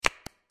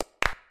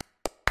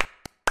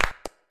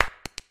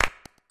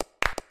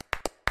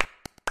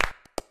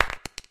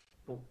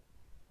Cool.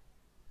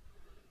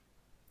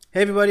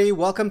 Hey everybody,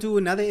 welcome to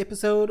another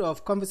episode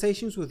of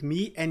Conversations with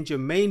me and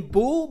Jermaine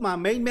Bull, my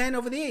main man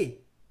over there.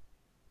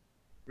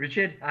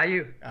 Richard, how are you?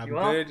 You I'm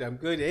well? good, I'm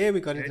good. Hey, we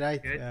got it Good,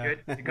 right. good,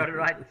 good. You got it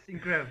right.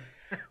 Synchro.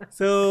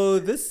 So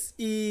this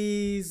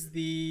is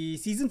the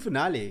season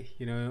finale.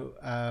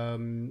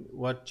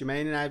 What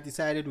Jermaine and I have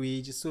decided,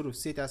 we just sort of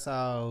set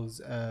ourselves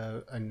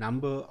a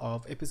number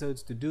of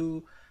episodes to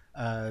do.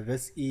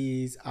 This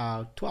is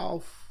our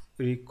 12th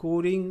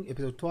recording,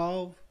 episode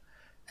 12.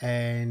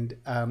 And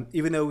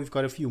even though we've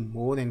got a few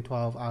more than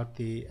 12 out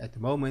there at the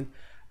moment,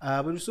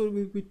 but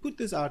we put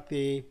this out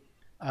there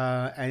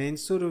and then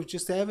sort of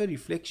just have a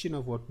reflection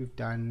of what we've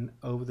done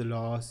over the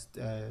last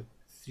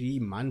 3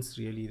 months,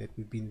 really, that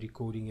we've been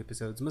recording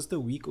episodes. Missed a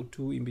week or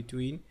two in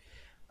between.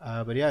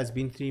 But yeah, it's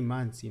been 3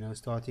 months,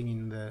 starting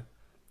in the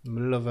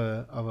middle of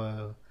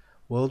a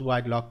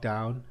worldwide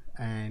lockdown,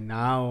 and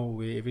now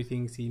where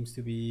everything seems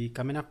to be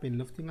coming up and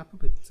lifting up a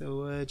bit. So,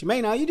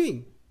 Jermaine, how are you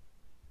doing?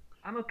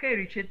 I'm okay,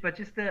 Richard, but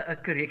just a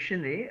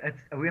correction there.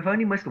 We have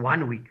only missed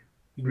 1 week.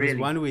 You missed Really.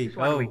 1 week. Just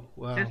 1 week.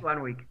 Oh, wow. Just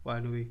 1 week.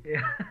 1 week.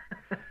 Yeah.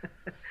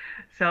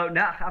 So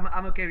now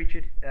I'm okay,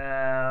 Richard.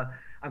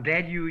 I'm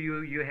glad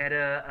you had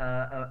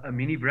a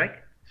mini break,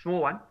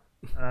 small one.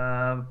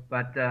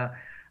 But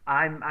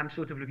I'm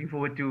sort of looking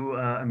forward to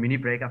a mini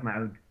break of my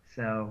own.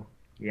 So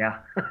yeah,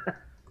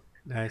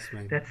 Nice,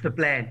 man. that's the Nice.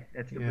 plan.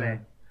 That's the Yeah.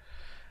 plan.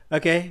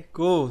 Okay,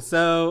 cool.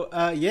 So,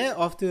 yeah,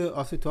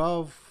 after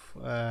 12,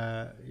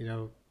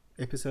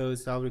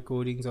 episodes, 12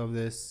 recordings of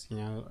this,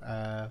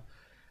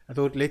 I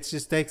thought let's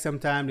just take some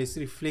time. Let's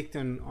reflect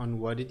on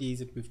what it is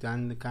that we've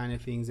done, the kind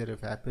of things that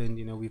have happened.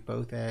 We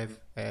both have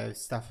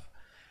stuff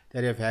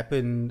that have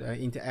happened,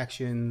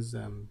 interactions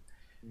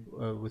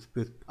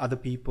with other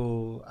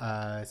people.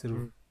 Sort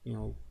of,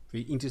 Mm,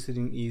 very interested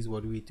in is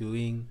what we're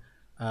doing.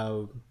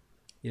 Uh,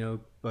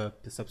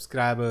 but the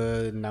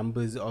subscriber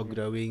numbers are mm,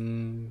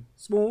 growing,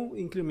 small,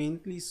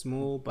 incrementally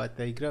small, but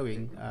they're mm,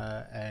 growing,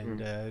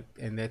 mm,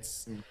 and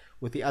that's mm,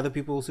 with the other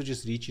people also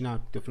just reaching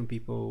out, different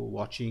people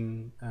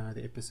watching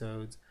the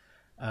episodes,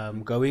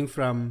 mm. going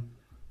from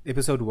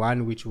episode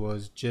one, which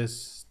was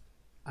just,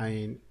 I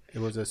mean, it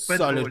was a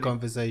solid Spitballing.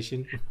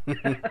 conversation.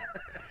 Yeah.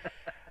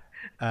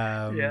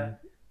 um,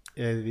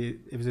 the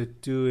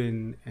episode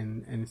two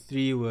and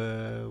three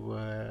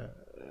were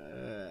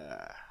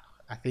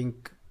I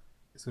think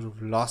sort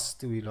of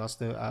lost. We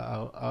lost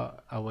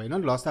our way,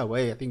 not lost our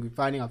way. I think we're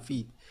finding our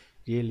feet,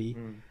 really.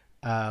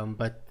 Mm,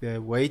 But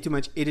way too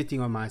much editing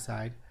on my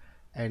side,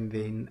 and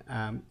mm,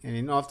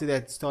 then after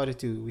that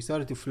we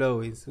started to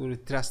flow and sort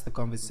of trust the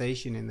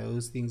conversation, and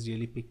those things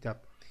really picked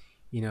up.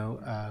 You know,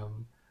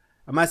 mm,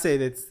 I must say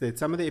that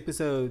some of the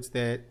episodes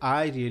that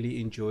I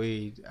really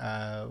enjoyed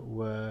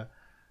were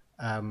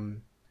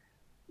um,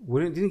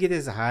 didn't get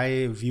as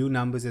high view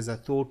numbers as I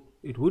thought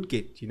it would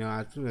get.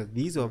 I feel like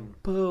these are mm,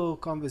 pearl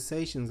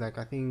conversations. Like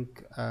I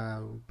think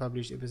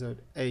published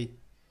episode 8,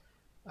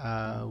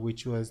 mm.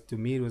 which was, to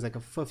me, it was like a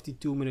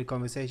 52-minute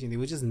conversation. There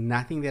was just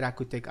nothing that I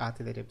could take out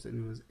of that episode.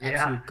 It was Yeah.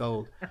 absolute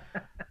gold.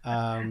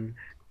 And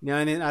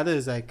then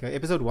others like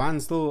episode 1,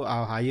 still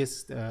our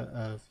highest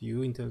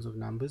view in terms of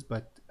numbers,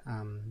 but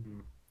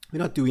Mm, we're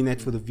not doing that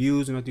for mm. the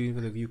views. We're not doing it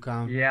for the view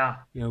count. Yeah.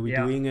 We're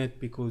Yeah. doing it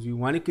because we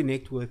want to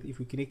connect with. If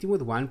we're connecting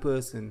with one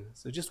person,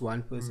 so just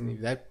one person, Mm,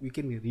 if that we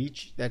can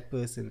reach that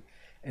person,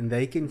 and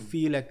they can mm,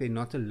 feel like they're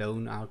not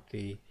alone out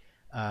there,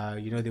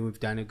 then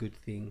we've done a good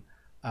thing.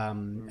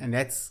 mm, And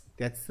that's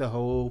the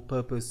whole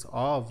purpose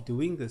of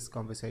doing this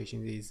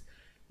conversation is,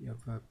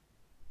 for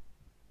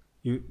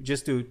you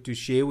just to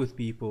share with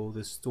people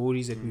the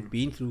stories that we've mm.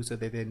 been through, so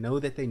that they know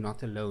that they're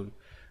not alone.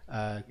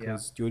 Yeah.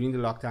 Because during the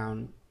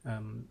lockdown,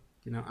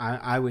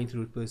 I went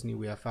through it personally,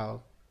 where I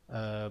felt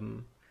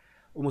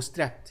almost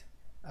trapped,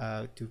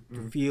 to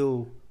Mm,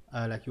 feel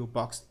like you're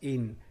boxed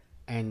in,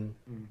 and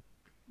mm,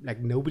 like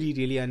nobody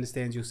really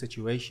understands your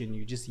situation.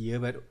 You just hear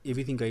about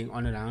everything going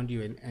on around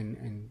you,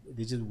 and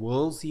the just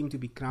world seem to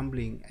be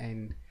crumbling,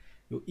 and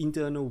your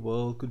internal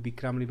world could be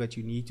crumbling, but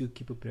you need to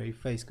keep a brave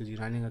face because you're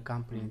running a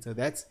company. mm, And so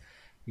that's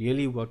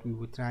really what we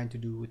were trying to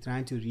do. We're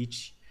trying to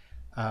reach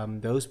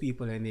those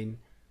people, and then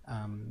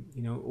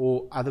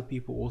or other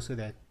people also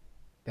that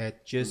mm.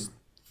 just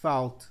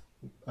felt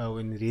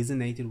and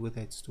resonated with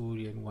that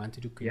story and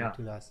wanted to Yeah. connect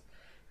with us.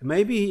 And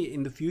maybe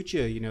in the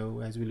future,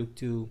 as we look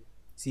to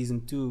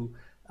season 2,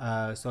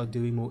 start Mm,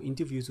 doing more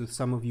interviews with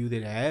some of you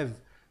that have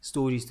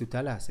stories to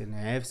tell us and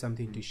have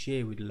something to mm,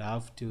 share. We'd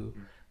love to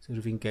mm. sort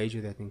of engage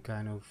with that and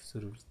kind of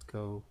sort of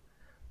go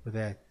with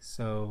that.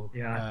 So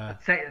Yeah.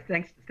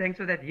 Thanks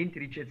for that hint,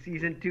 Richard.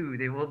 Season two.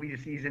 There will be a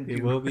season there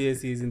two. will be a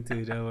season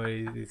 2. Don't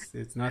worry,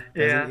 it's not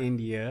doesn't Yeah. end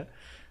here.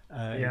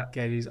 Yeah. It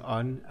carries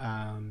on.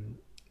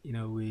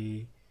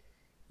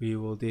 We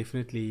will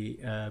definitely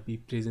be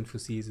present for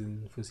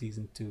season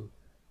 2.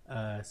 Uh,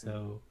 Mm,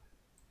 so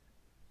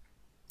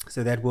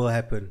so that will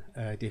happen,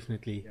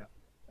 definitely. yeah.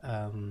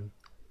 um,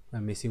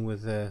 I'm messing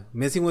with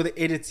the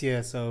edits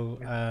here. So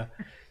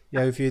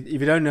yeah, if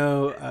you don't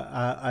know,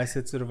 I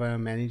said sort of I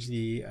manage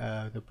the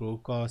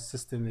broadcast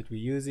system that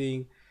we're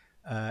using,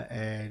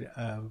 and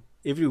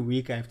every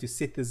week I have to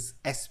set this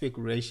aspect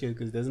ratio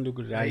because it doesn't look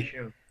right.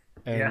 Ratio.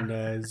 And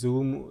Yeah.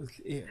 Zoom,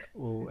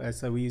 or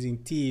so we're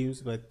using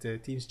Teams, but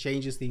Teams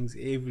changes things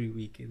every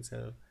week, and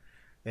so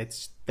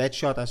that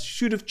shot I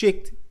should have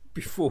checked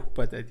before,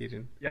 but I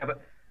didn't. Yeah,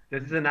 but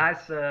this is a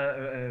nice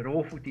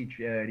raw footage,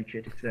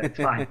 Richard. It's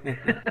fine.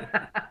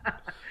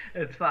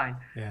 It's fine.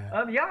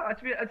 Yeah. Yeah,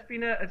 it's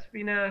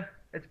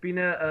been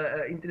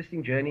a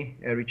interesting journey,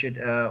 Richard.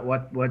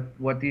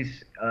 What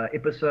these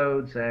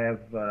episodes have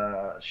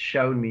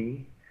shown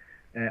me,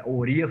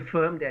 or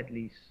reaffirmed at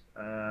least,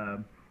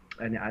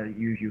 and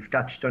you've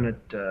touched on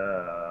it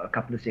a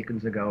couple of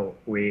seconds ago,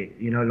 where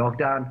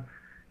lockdown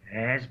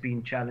has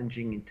been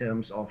challenging in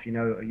terms of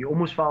you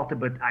almost felt a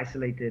bit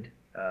isolated.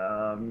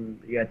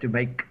 You had to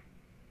make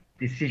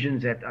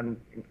decisions that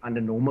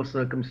under normal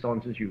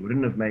circumstances you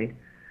wouldn't have made,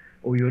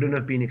 or you wouldn't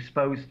have been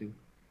exposed to.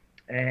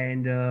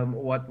 And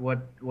what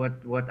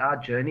our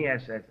journey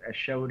has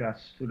showed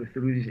us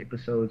through these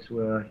episodes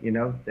were,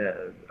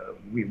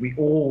 we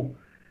all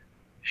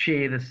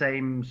share the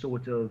same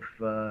sort of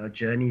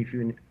journey if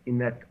you're in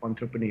that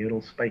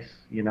entrepreneurial space.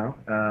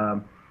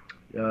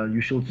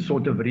 You should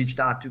sort of reached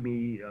out to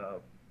me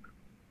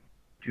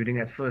during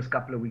that first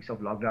couple of weeks of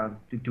lockdown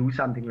to do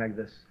something like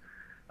this.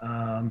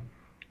 And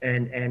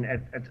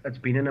it's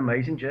been an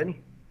amazing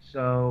journey.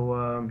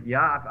 So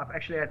yeah, I've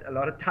actually had a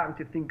lot of time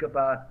to think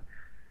about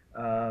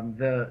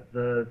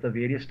the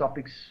various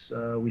topics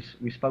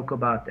we spoke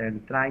about,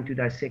 and trying to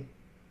dissect,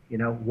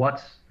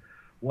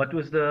 what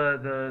was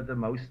the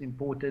most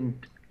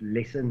important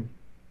lesson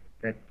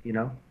that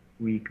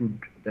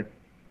that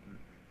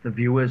the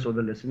viewers or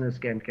the listeners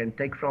can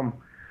take from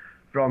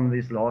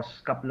these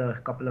last couple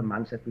of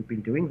months that we've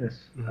been doing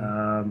this.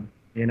 And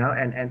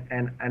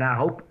I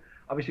hope,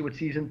 obviously, with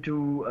season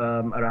 2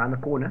 around the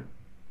corner,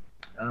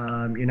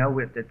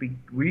 that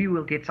we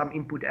will get some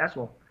input as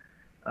well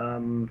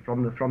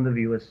from the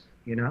viewers,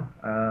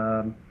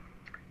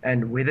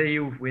 and whether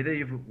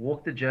you've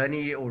walked the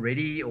journey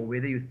already, or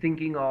whether you're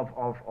thinking of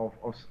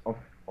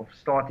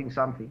starting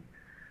something,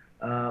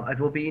 it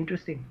will be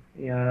interesting,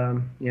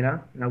 and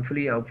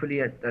hopefully I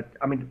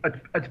mean,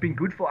 it's been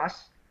good for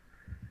us.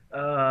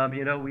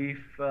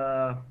 We've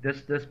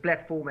this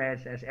platform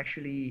has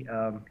actually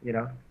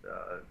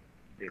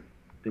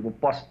there were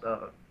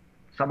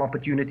some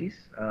opportunities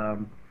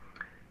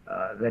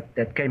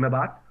that came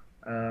about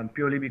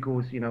purely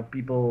because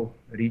people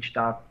reached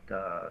out,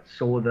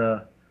 saw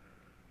the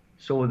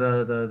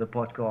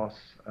podcast,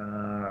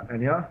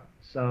 and yeah.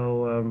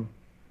 So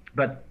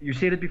but you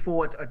said it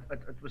before,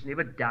 it was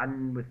never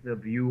done with the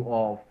view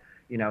of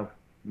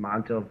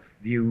amount of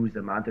views, the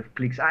amount of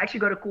clicks. I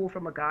actually got a call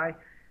from a guy,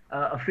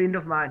 a friend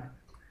of mine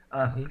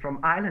from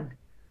Ireland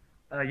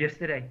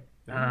yesterday,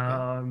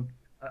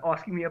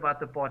 asking me about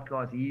the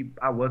podcast.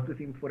 I worked with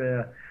him for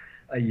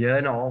a year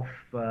and a half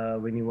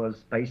when he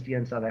was based here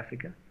in South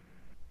Africa.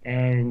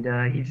 And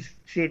he just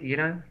said,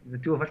 the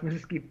two of us must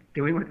just keep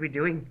doing what we're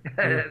doing.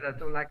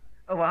 That's all. Like,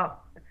 oh wow,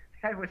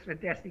 that was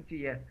fantastic to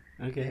hear.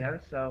 Okay.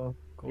 So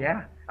cool.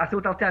 Yeah, I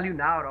thought I'll tell you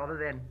now rather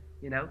than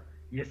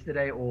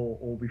yesterday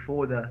or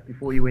before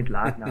you went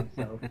live now.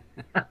 So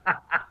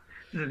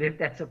just left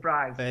that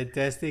surprise.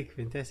 Fantastic.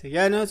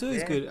 Yeah, no, it's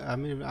always good. I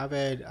mean, I've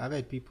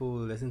had people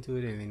listen to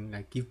it and then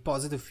like give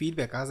positive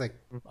feedback. I was like,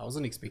 I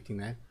wasn't expecting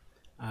that.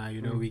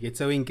 We get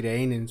so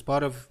ingrained, and it's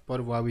part of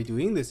why we're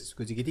doing this, is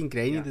because you get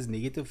ingrained in this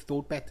negative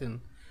thought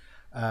pattern.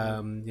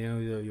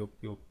 Your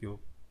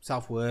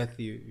self-worth,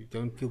 you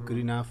don't feel good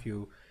enough,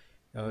 you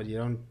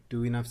don't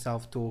do enough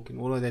self-talk and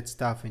all of that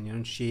stuff, and you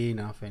don't share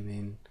enough, and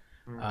then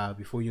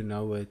before you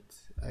know it,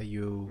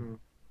 you're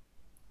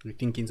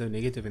thinking so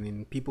negative, and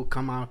then people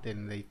come out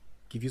and they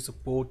give you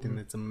support, and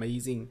it's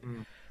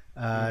amazing.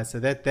 So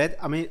that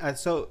I mean,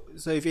 so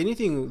if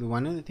anything,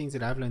 one of the things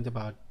that I've learned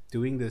about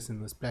doing this in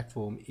this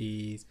platform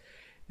is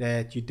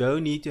that you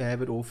don't need to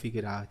have it all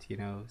figured out.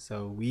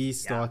 So we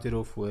started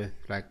off with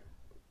like,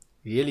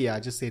 really, I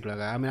just said, like,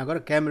 I mean, I got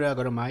a camera, I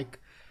got a mic,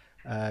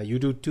 you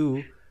do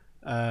too.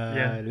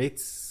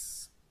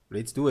 Let's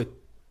do it.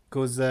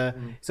 Because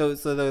so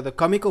the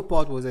comical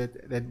part was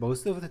that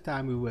most of the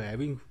time we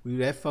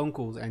would have phone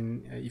calls,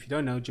 and if you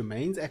don't know,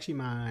 Jermaine's actually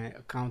my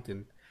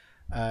accountant,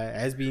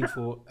 has been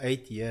for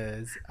 8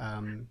 years,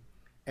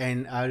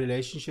 and our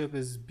relationship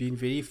has been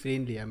very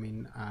friendly. I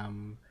mean,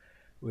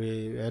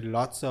 we had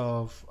lots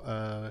of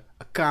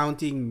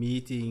accounting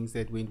meetings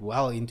that went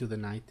well into the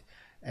night,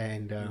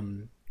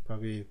 and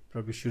probably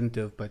shouldn't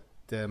have, but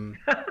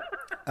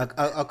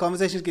our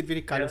conversations get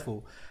very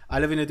colorful. I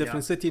live in a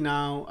different city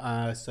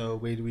now, so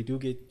when we do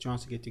get a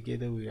chance to get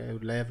together, we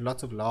have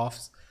lots of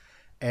laughs,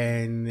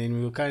 and then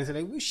we were kind of say,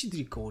 like, we should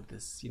record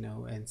this,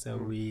 and so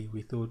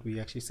we thought, we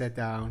actually sat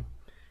down,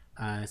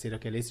 said,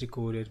 okay, let's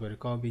record it, but it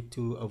can't be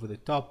too over the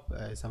top.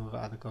 Some of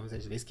our other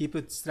conversations, let's keep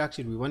it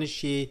structured. We want to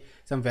share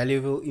some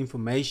valuable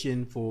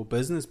information for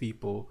business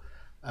people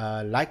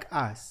like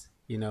us,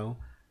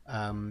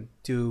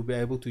 to be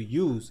able to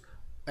use.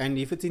 And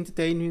if it's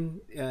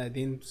entertaining,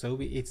 then so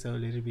be it. So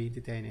let it be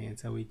entertaining. And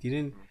so we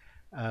didn't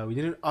We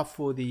didn't opt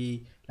for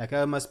the like,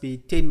 oh, it must be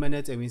 10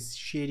 minutes and we're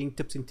sharing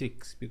tips and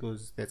tricks,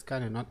 because that's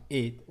kind of not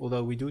it.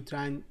 Although we do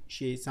try and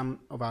share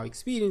some of our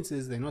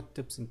experiences, they're not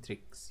tips and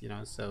tricks, you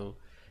know. So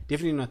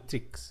definitely not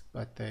tricks,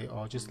 but they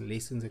are just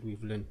lessons that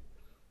we've learned.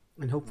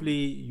 And hopefully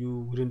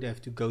you wouldn't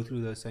have to go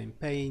through those same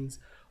pains,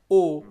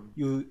 or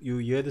you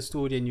hear the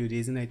story and you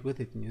resonate with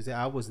it and you say,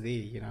 I was there,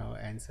 you know.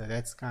 And so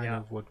that's kind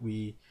of what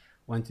we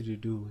wanted to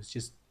do, is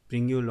just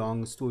bring you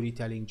along a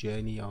storytelling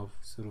journey of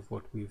sort of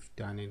what we've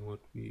done and what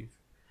we've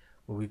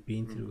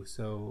been through.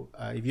 So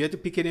if you had to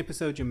pick an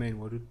episode, Jermaine,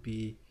 what would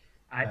be?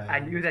 I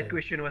knew that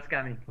question was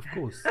coming. Of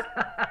course.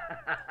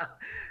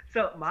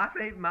 So my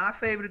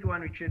favorite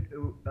one, Richard,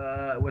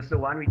 was the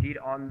one we did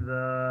on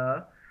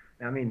the.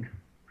 I mean,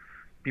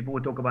 people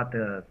would talk about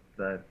the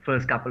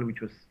first couple,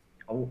 which was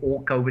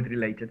all COVID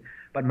related,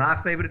 but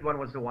my favorite one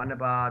was the one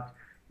about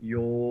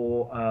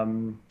your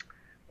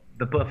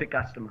the perfect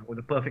customer or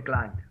the perfect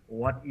client.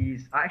 I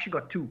actually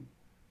got two.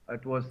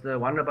 It was the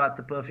one about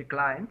the perfect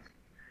client,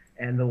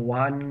 and the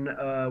one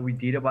we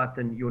did about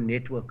your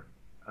network,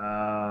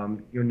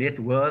 your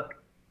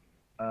network,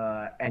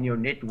 and your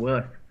net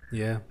worth.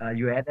 Yeah.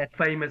 You had that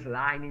famous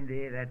line in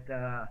there that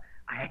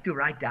I had to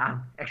write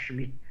down,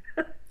 actually.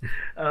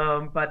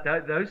 But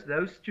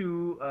those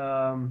two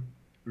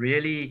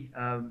really,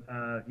 I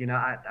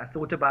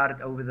thought about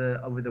it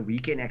over the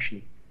weekend,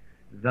 actually.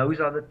 Those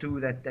are the two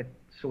that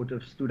sort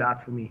of stood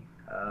out for me.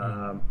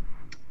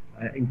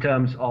 In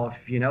terms of,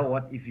 you know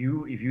what, if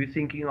you're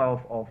thinking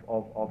of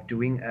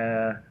doing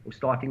or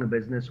starting a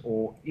business,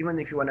 or even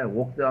if you want to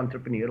walk the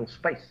entrepreneurial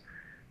space,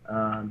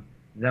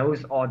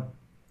 those are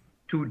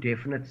two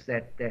definites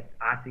that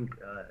I think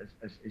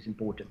is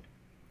important.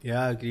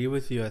 Yeah, I agree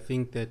with you. I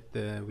think that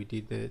we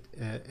did that.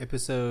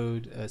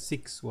 Episode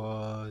 6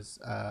 was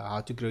how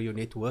to grow your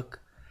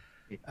network,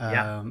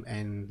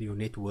 and your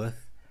net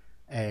worth.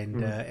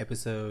 And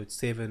episode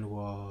 7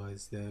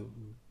 was the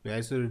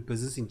sort of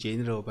business in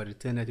general, but it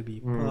turned out to be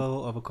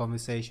pearl of a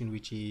conversation,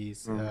 which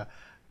is how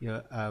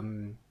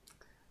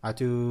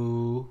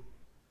to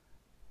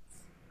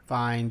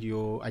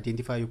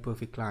identify your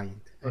perfect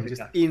client. And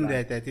just in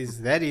that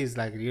is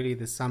like really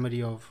the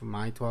summary of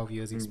my 12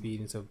 years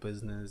experience of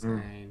business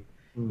and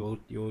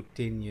your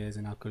 10 years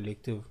and our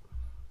collective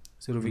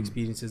sort of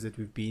experiences that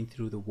we've been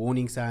through, the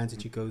warning signs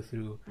that you go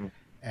through,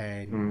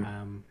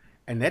 and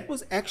that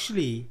was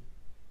actually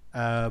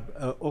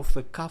off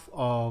the cuff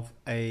of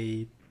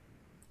a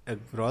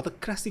rather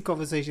crusty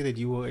conversation that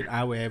you and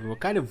I were having. We're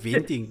kind of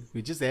venting.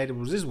 It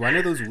was just one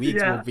of those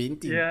weeks we're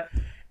venting.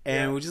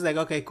 And we're just like,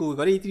 okay, cool, we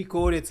got to hit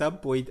record at some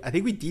point. I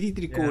think we did hit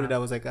record, and I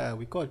was like,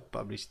 we can't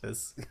publish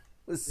this.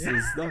 This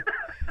is not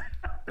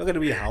going to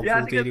be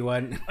helpful to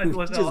anyone. It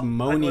was just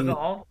moaning.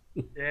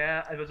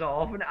 It was a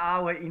half an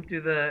hour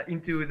into the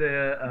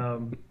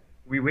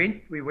we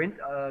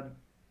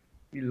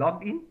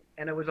logged in,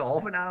 and it was a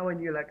half an hour,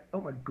 and you're like,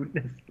 oh my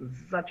goodness, this is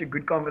such a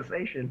good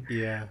conversation.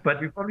 Yeah. But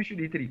we probably should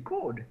hit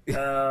record.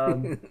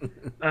 And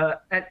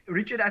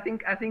Richard, I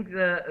think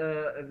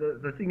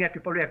the thing that we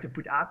probably have to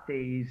put out there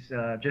is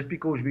just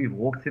because we've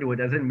walked through it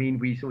doesn't mean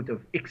we sort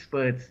of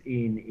experts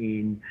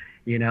in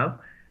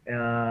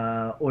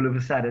all of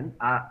a sudden.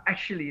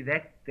 Actually,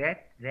 that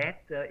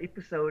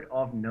episode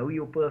of Know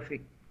Your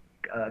Perfect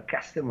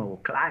Customer or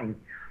Client.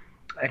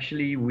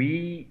 Actually,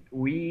 we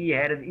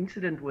had an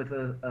incident with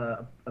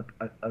a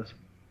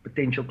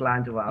potential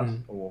client of ours,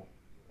 or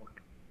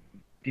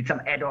did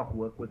some ad hoc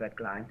work with that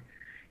client,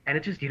 and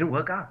it just didn't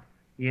work out.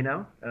 You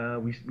know,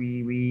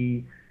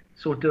 we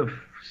sort of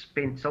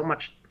spent so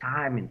much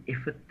time and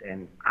effort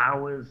and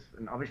hours,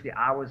 and obviously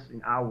hours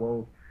in our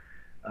world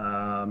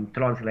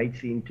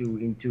translates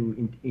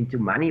into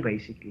money,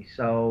 basically.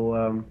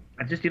 So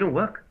it just didn't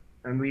work,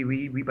 and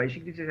we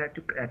basically just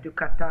had to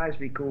cut ties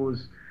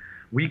because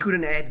we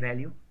couldn't add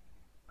value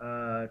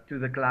to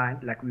the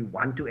client like we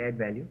want to add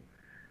value,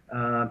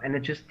 and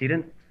it just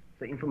didn't.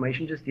 The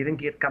information just didn't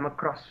come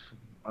across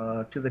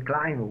to the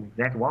client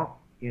that well,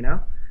 you know.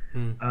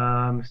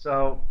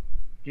 So,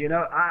 you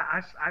know,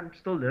 I'm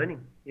still learning,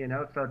 you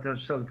know.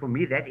 So for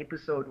me, that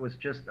episode was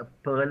just a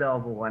pearl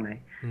of a one.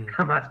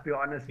 I must be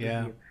honest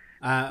with you.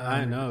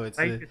 I know it's.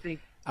 I think.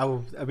 I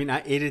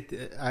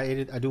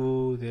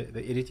do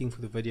the editing for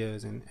the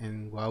videos,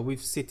 and while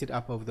we've set it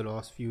up over the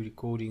last few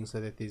recordings so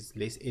that there's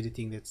less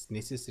editing that's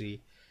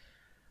necessary,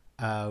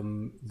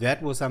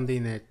 that was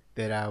something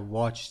that I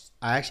watched.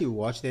 I actually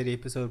watched that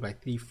episode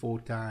like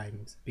 3-4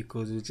 times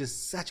because it was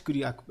just such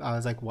good. I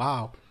was like,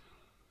 wow,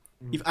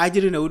 if I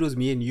didn't know it was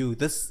me and you,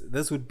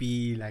 this would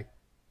be like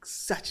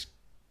such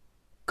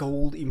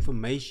gold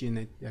information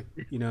that, like,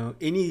 you know,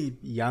 any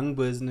young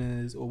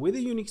business, or whether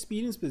you're an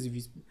experienced business,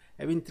 if you're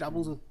having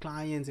troubles with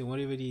clients and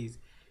whatever it is,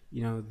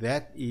 you know,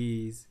 that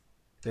is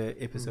the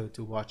episode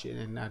to watch it.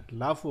 And I'd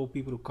love for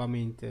people to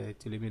comment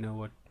to let me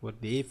know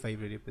what their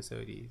favorite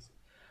episode is.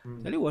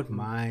 Tell you what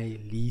my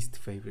least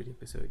favorite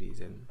episode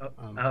is. And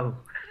you know,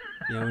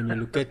 when you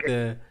look at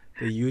the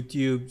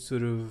YouTube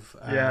sort of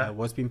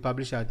what's been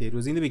published out there, it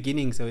was in the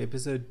beginning. So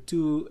episode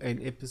 2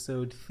 and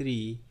episode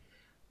 3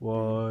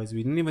 was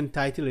we didn't even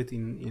title it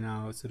in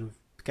our sort of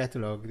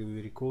catalog that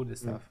we record the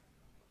stuff.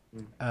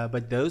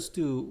 But those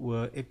two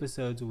were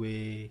episodes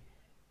where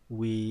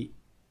we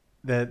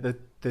the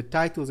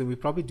titles, and we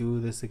probably do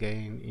this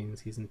again in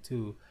season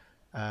 2,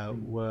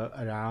 were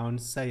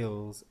around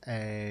sales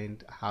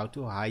and how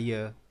to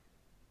hire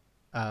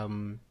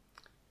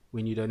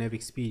when you don't have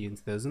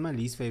experience. Those are my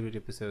least favorite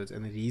episodes,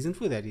 and the reason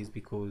for that is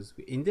because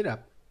we ended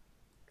up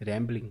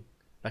rambling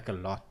like a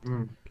lot.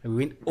 Like we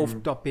went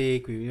off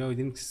topic. We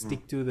didn't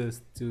stick to the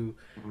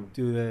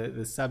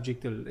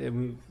subject.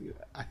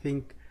 I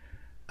think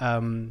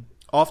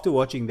after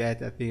watching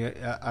that, I think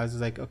I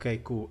was like,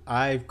 okay, cool.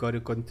 I've got to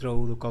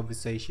control the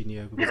conversation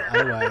here, because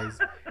otherwise,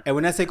 and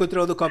when I say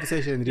control the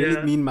conversation, I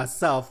really mean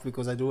myself,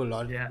 because I do a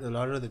lot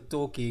of the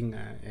talking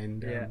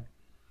and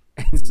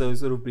so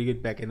sort of bring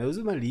it back. And those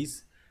are my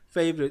least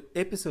favorite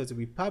episodes that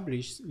we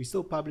published. We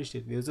still published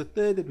it. There was a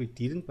third that we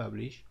didn't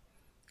publish.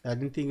 I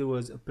didn't think it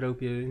was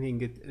appropriate. I didn't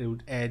think it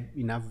would add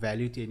enough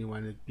value to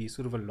anyone. It'd be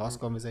sort of a lost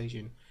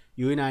conversation.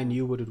 You and I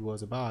knew what it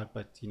was about,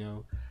 but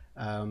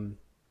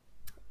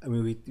I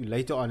mean,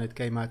 later on it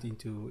came out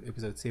into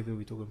episode 7.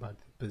 We're talking about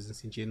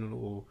business in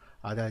general, or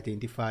how to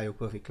identify your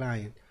perfect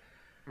client.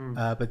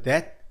 But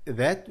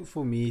that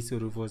for me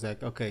sort of was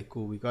like, okay,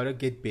 cool. We gotta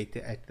get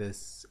better at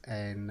this,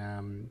 and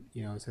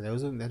so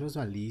that was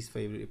my least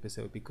favorite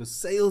episode, because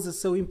sales is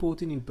so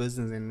important in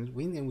business, and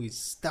when we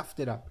stuffed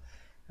it up,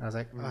 I was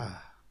like,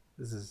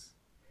 this is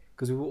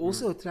because we were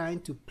also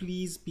trying to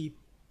please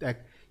people,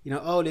 like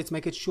let's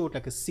make it short,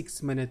 like a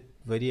 6-minute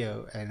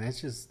video, and that's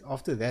just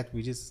after that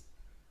we just.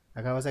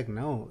 Like I was like,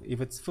 no,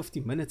 if it's 50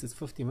 minutes, it's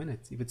 50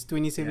 minutes. If it's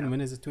 27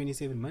 minutes, it's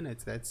 27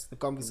 minutes. That's the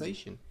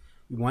conversation.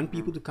 We want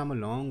people to come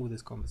along with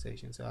this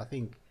conversation. So I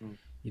think,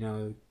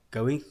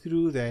 going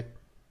through that,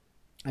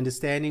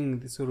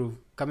 understanding the sort of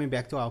coming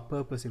back to our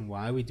purpose and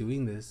why we're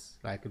doing this,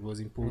 like it was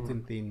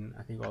important then,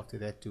 I think after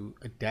that, to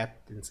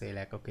adapt and say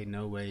like, okay,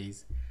 no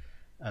ways,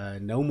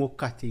 no more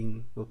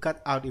cutting. We'll cut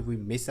out if we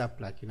mess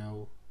up, like,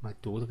 my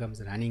daughter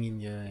comes running in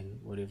here and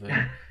whatever.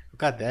 We'll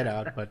cut that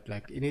out, but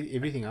like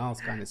everything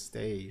else kind of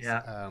stays.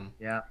 And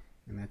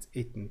that's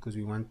it, because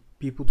we want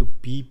people to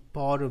be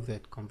part of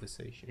that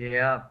conversation.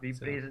 Be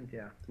present.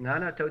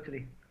 No,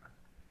 totally.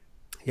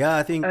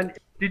 I think. And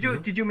did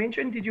you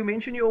mention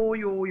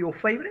your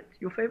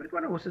favorite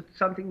one, or was it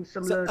something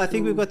similar? So I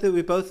think we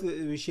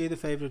share the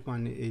favorite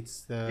one.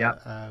 It's the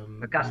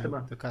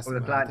customer, the customer,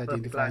 or the client,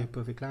 identifying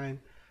perfect client,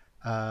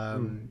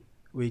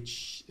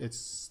 which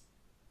it's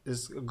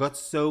got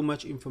so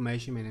much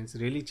information, and it's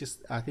really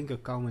just, I think, a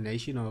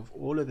culmination of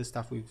all of the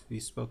stuff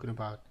we've spoken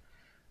about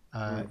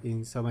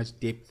in so much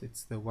depth.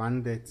 It's the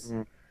one that's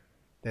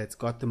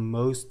got the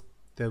most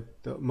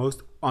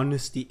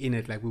honesty in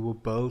it. Like we were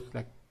both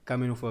like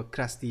coming off a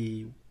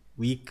crusty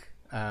week,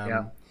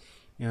 so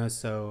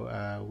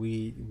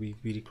we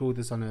record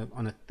this on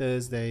a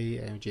Thursday,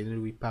 and generally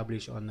we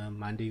publish on a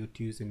Monday or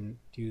Tuesday.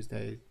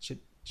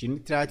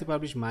 Generally try to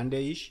publish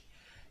Monday-ish.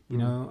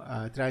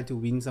 Trying to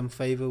win some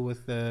favor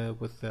with the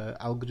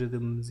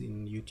algorithms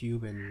in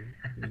YouTube and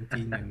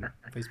LinkedIn and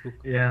Facebook.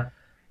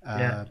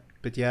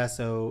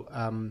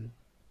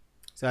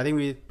 So I think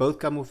we both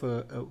come off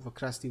a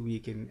crusty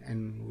week,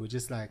 and we're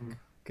just like,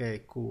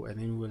 okay, cool. And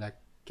then we were like,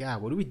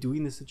 what do we do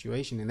in this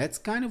situation? And that's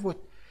kind of what,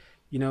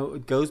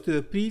 it goes to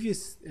the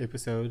previous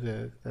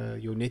episode,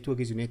 your network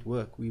is your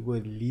network. We were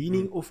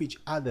leaning off each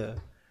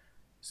other,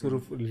 sort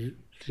of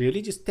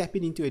really just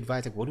tapping into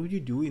advice, like, what would you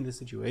do in this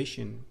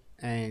situation?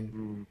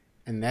 And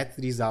that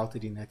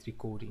resulted in that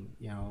recording.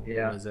 It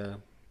was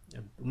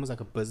almost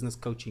like a business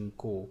coaching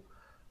call.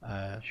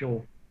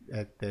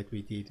 That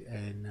we did,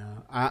 and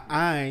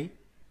I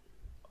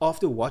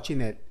after watching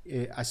that,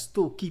 I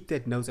still keep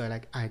that notes.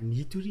 I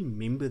need to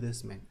remember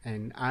this, man,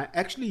 and I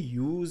actually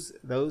use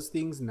those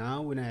things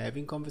now when I'm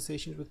having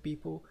conversations with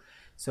people.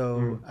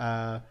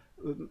 So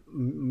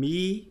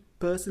me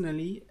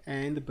personally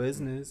and the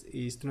business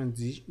is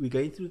we're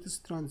going through this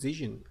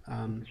transition,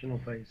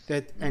 phase.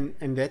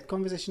 And that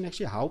conversation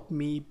actually helped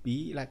me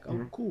be like,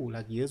 oh cool,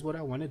 like here's what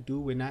I want to do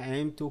when I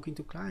am talking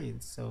to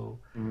clients. So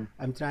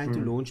I'm trying to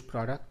launch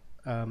product.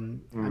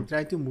 I'm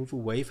trying to move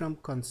away from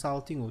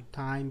consulting or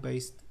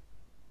time-based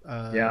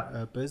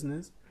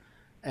business,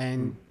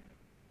 and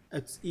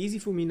it's easy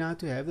for me now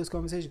to have this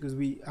conversation because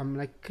I'm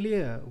like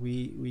clear.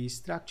 We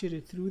structured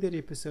it through that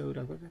episode.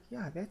 I got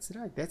like, that's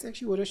right. That's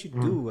actually what I should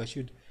do. I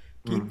should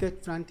keep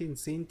that front and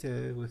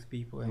center with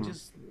people, and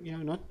just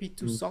not be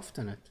too soft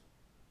on it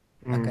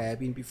like I have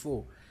been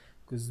before.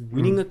 Because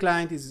winning a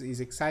client is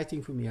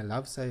exciting for me. I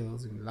love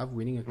sales and love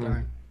winning a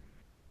client,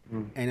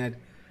 and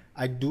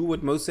I do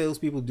what most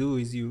salespeople do,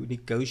 is you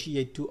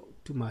negotiate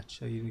too much.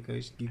 So you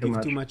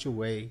give too much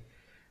away,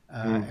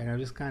 and I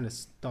just kind of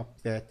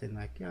stop that and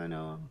like,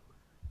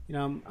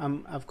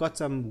 I've got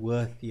some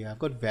worth here. I've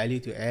got value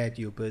to add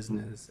to your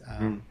business.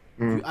 If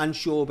you're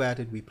unsure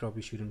about it, we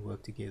probably shouldn't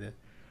work together.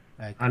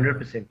 Like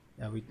 100%.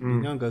 We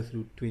don't go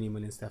through 20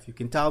 million stuff. You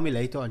can tell me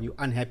later on you're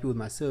unhappy with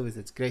my service.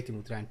 That's great, and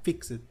we'll try and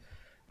fix it.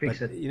 fix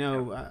But it. you know,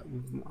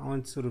 I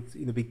want sort of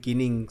in the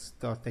beginning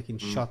start taking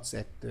shots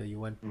at you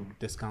want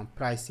discount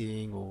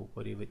pricing or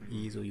whatever it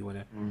is, or you want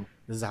to.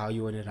 This is how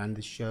you want to run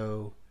the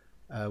show,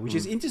 which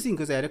is interesting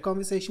because I had a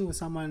conversation with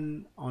someone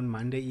on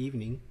Monday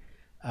evening,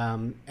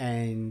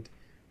 and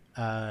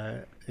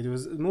it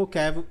was more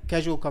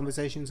casual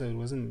conversation, so it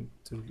wasn't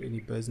sort of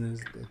any business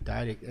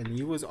direct. And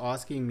he was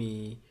asking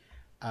me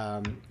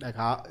like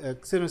how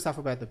certain stuff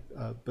about the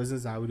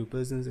business, how we do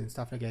business and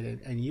stuff like that.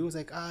 And he was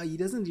like, he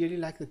doesn't really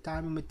like the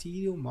time and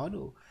material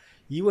model.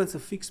 He wants a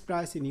fixed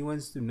price and he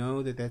wants to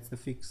know that that's the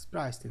fixed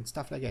price and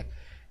stuff like that.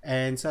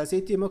 And so I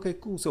said to him, okay,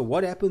 cool. So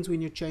what happens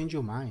when you change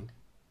your mind?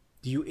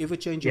 Do you ever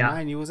change your Yeah,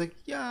 mind? He was like,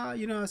 yeah,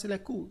 you know. I said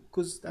like, cool,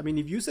 because I mean,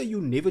 if you say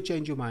you never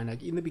change your mind,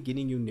 like in the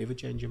beginning you never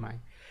change your mind,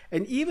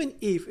 and even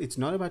if it's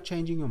not about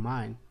changing your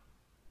mind,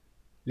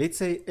 let's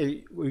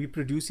say we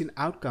produce an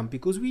outcome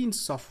because we in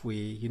software,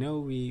 you know,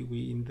 we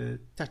in the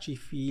touchy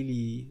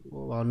feely,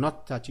 well,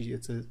 not touchy,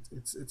 it's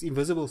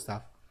invisible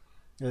stuff.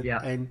 yeah,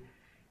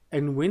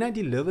 And when I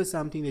deliver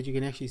something that you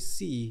can actually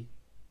see,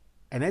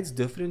 and that's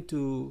different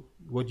to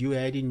what you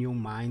had in your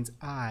mind's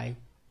eye,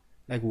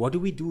 like what do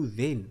we do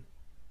then?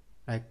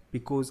 Like,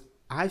 because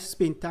I've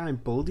spent time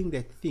building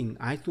that thing,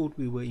 I thought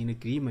we were in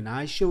agreement,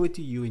 I show it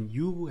to you and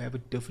you have a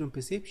different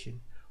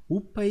perception.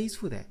 Who pays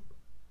for that?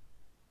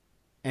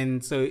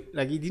 And so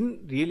like he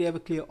didn't really have a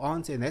clear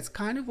answer, and that's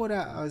kind of what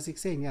I was like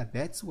saying. Yeah,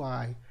 that's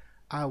why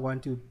I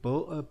want to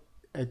build up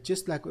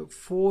just like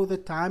for the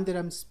time that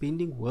I'm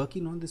spending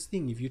working on this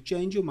thing. If you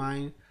change your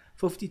mind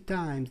 50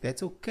 times,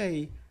 that's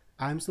okay.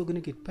 I'm still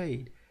going to get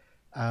paid.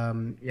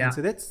 And yeah,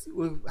 so that's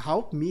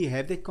helped me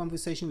have that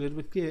conversation a little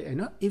bit clear, and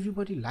not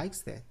everybody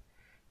likes that,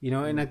 you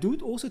know. And I do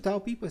also tell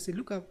people, I say,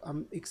 look,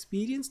 I'm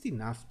experienced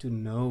enough to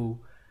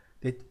know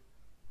that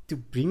to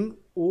bring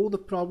all the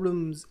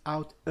problems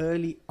out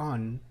early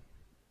on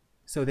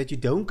so that you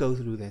don't go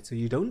through that, so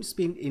you don't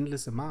spend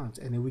endless amounts,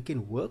 and then we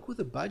can work with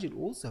a budget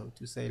also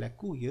to say like,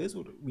 cool, here's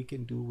what we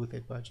can do with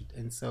that budget.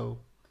 And so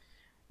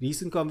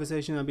recent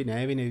conversation I've been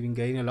having have been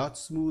getting a lot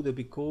smoother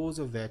because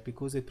of that,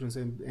 because it was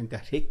and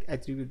direct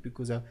attribute,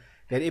 because of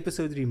that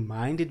episode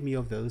reminded me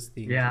of those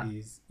things. yeah,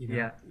 Is, you know,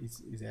 yeah,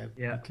 is have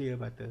be yeah. clear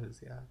about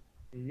those. Yeah.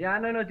 Yeah,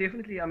 no, no,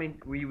 definitely. I mean,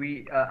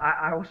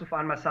 I also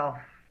find myself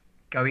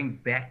going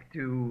back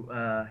to,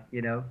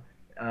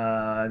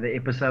 the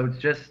episodes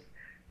just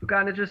to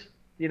kind of just,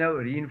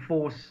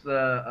 reinforce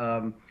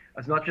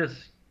it's not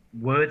just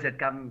words that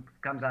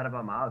comes out of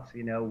our mouths.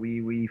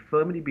 We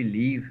firmly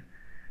believe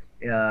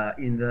the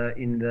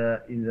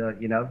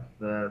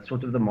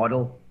sort of the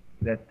model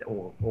that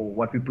or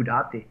what we put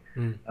out there.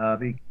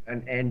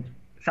 And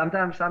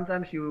sometimes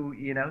you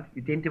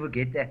tend to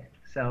forget that.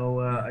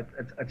 So Yeah.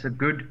 it's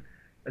good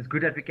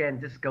that we can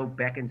just go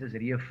back and just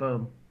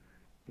reaffirm,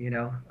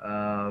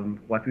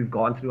 what we've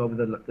gone through over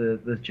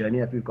this journey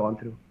that we've gone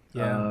through.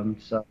 Yeah.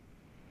 So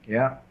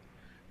yeah,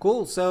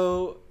 Cool.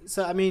 So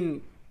I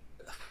mean,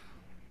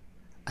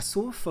 I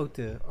saw a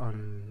photo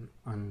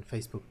on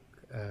Facebook.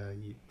 I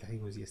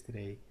think it was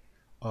yesterday,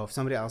 of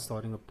somebody else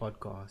starting a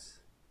podcast.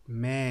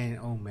 Man,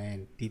 oh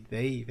man, did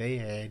they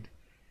had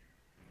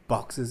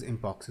boxes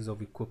and boxes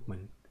of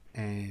equipment,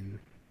 and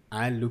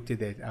I looked at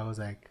that. I was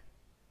like,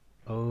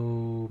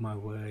 oh my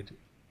word,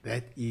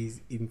 that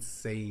is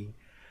insane.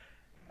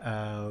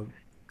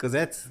 Because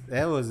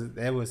that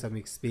was some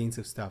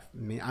expensive stuff.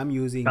 I mean, I'm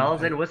using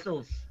bells and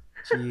whistles.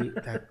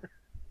 like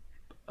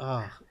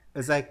ah,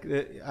 it's like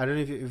I don't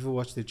know if you ever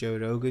watched the Joe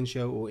Rogan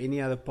show or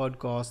any other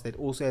podcast that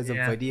also has a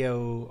Yeah,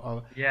 video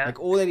of yeah, like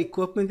all that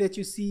equipment that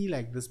you see.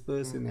 Like this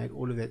person had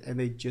all of that, and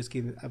they just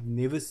came. I've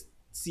never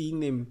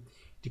seen them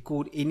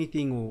record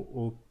anything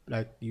or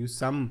like use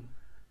some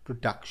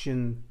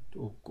production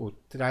or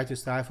try to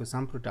strive for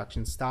some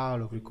production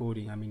style of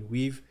recording. I mean,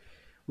 we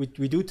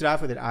do try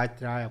for that. I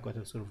try. I've got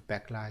a sort of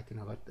backlight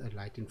and I've got a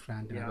light in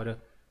front, and yeah,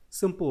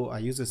 I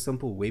use a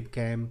simple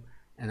webcam,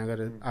 and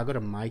I got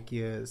a mic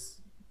here,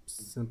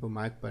 simple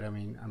mic. But I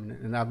mean,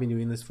 and I've been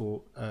doing this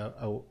for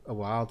a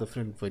while,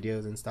 different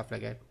videos and stuff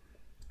like that.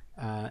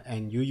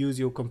 And you use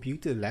your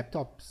computer,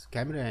 laptops,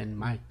 camera, and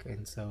mic,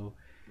 and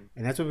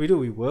that's what we do.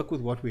 We work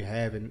with what we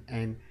have,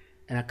 and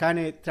I kind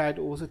of try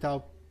to also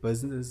tell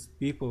business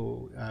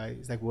people,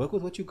 it's like work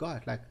with what you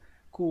got. Like,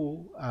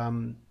 cool.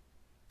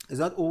 It's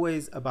not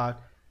always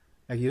about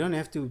like you don't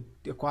have to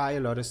acquire a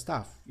lot of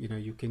stuff. You know,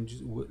 you can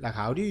just like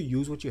how do you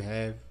use what you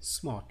have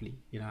smartly?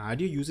 You know, how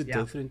do you use it yeah,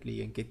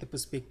 differently and get the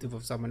perspective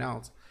of someone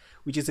else,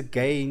 which is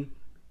again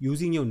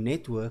using your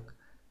network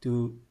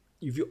to.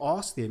 If you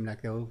ask them,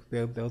 like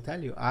they'll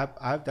tell you.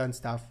 I've done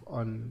stuff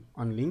on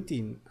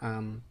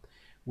LinkedIn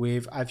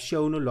where I've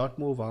shown a lot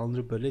more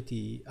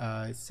vulnerability,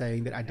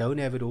 saying that I yeah, don't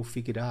have it all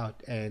figured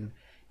out, and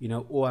you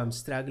know, or I'm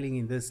struggling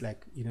in this.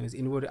 Like, you know, is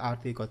anyone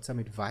out there got some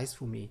advice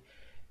for me?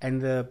 And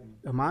the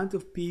amount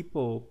of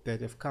people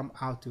that have come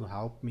out to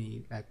help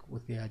me, like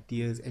with their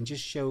ideas and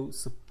just show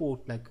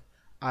support, like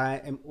I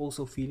am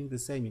also feeling the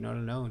same. You're not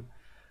alone.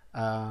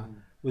 Uh,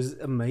 was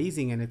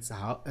amazing, and it's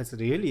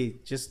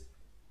really just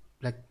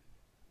like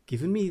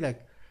given me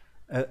like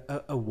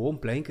a warm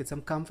blanket,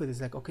 some comfort.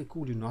 It's like, okay,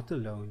 cool, you're not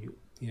alone.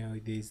 You know,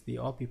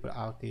 there are people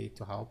out there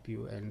to help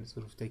you and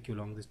sort of take you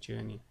along this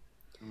journey.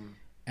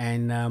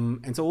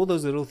 And so all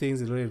those little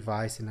things, little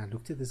advice, and I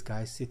looked at this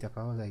guy's setup.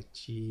 I was like,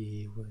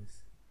 gee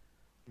whiz.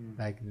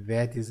 Like,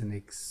 that is an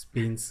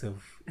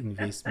expensive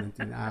investment,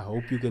 and I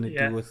hope you're gonna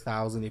do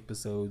 1,000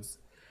 episodes,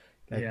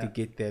 like, to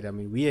get that. I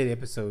mean, we are at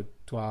episode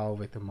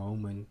 12 at the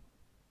moment,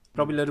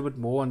 probably a little bit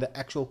more on the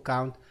actual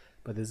count,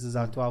 but this is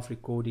our 12th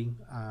recording.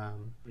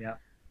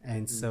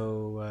 And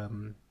so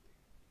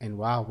and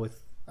wow,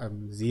 with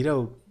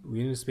zero, we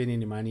didn't spend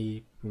any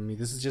money. I mean,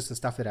 this is just the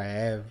stuff that I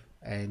have,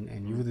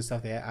 and you the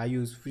stuff that I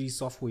use free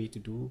software to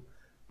do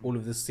all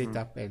of this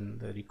setup and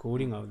the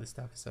recording of the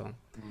stuff. So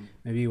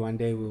maybe one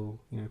day we'll,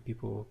 you know,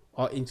 people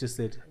are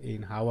interested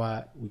in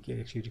how we can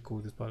actually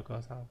record this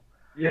podcast, how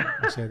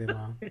I show them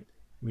how. I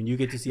mean, you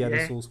get to see how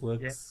the source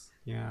works,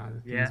 how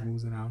the things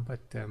moves around, but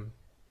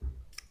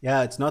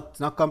it's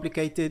not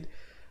complicated.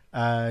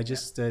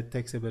 Just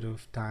takes a bit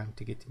of time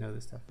to get to know the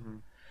stuff.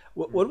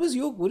 What was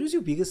your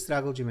biggest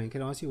struggle, Jermaine?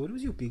 Can I ask you, what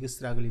was your biggest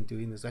struggle in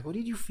doing this? Like, what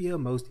did you fear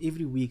most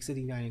every week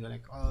sitting down and you're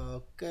like,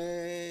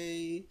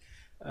 okay,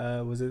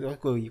 was it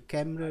like,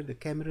 the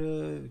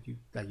camera,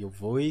 like your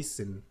voice,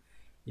 and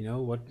you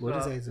know what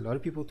is that? A lot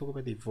of people talk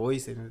about their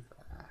voice, and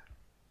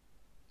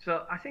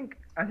so I think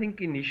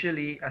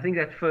initially, I think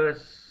that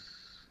first,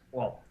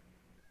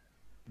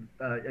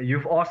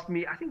 you've asked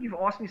me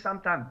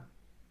sometime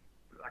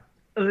like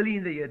early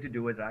in the year to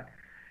do it, right?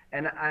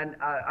 And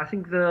I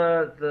think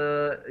there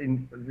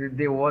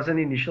was an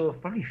initial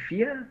probably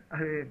fear.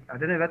 I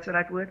don't know if that's the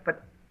right word,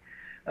 but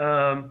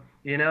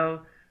you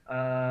know,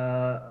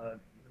 how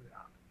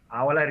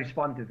will I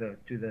respond to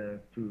the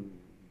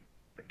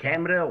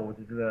camera, or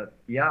to the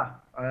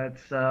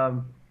it's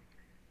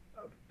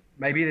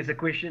maybe there's a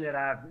question that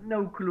I have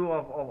no clue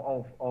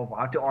of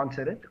how to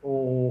answer it,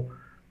 or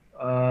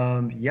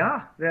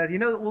you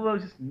know, all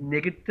those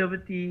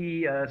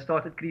negativity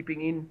started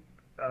creeping in.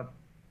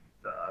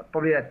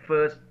 Probably that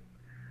first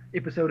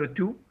episode or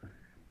two.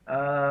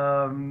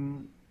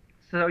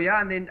 So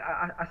and then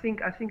I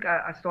think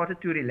I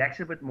started to relax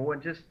a bit more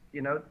and just,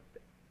 you know,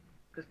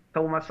 just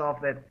told myself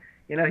that,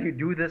 you know, you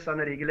do this on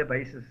a regular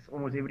basis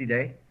almost every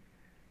day.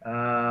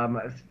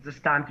 It's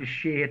just time to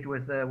share it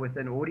with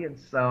an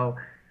audience. So,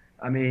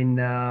 I mean,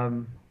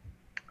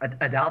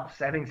 it helps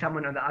having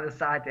someone on the other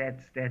side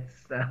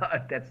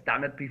that's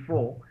done it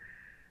before.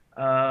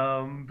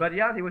 But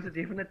yeah, there was a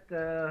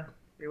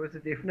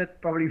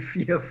definite probably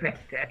fear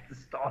factor at the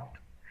start,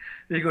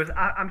 because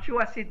I'm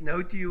sure I said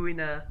no to you in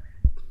a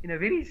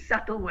very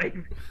subtle way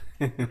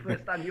the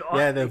first time you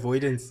asked. The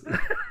avoidance. The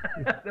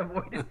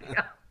avoidance,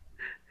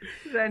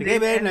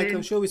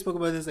 I'm sure we spoke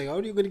about this. Like, how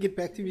are you going to get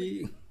back to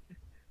me?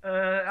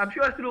 I'm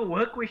sure I threw a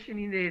work question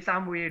in there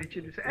somewhere,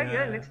 Richard. Say,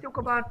 hey, let's talk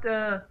about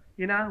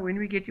you know, when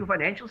we get your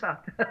financials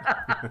out.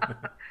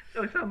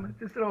 So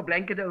just throw a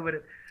blanket over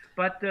it.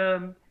 But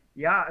and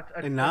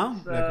now,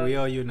 like, where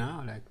are you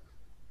now? Like,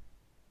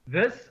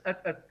 this, I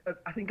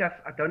think I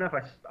don't know if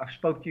I've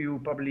spoke to you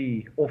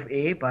probably off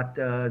air, but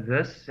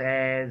it's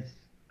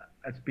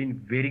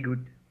been very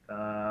good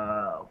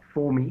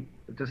for me,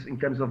 just in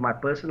terms of my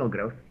personal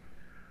growth.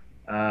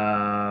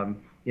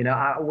 You know,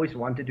 I always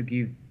wanted to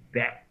give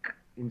back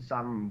in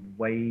some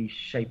way,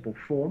 shape, or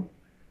form.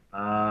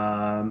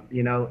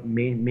 You know,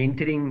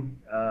 mentoring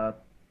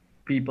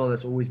people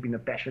has always been a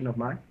passion of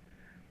mine.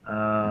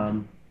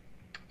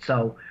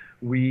 So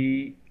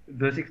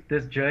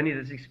this journey,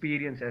 this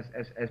experience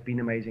has been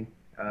amazing.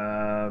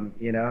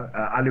 You know,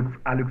 I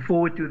look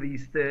forward to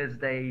these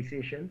Thursday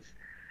sessions.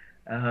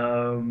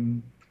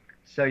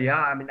 So yeah,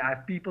 I mean, I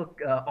have people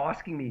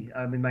asking me.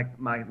 I mean,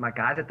 my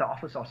guys at the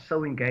office are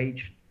so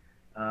engaged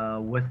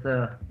with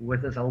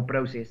this whole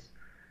process,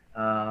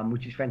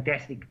 which is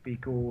fantastic,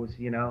 because,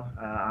 you know,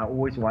 I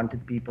always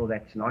wanted people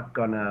that's not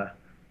gonna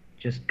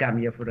just come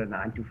here for a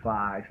 9 to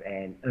 5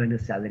 and earn a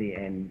salary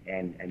and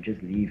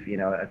just leave. You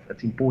know,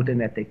 it's important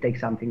that they take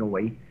something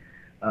away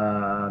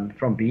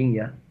from being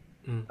here.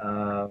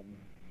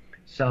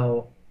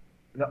 So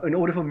in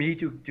order for me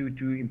to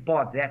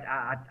impart that,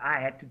 I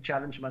had to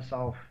challenge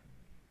myself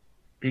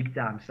big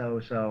time.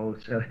 So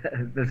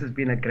this has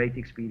been a great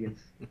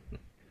experience.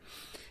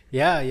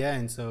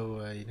 And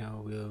so you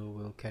know,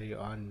 we'll carry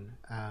on.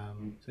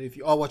 So if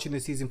you are watching the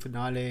season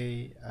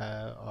finale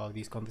of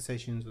these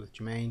conversations with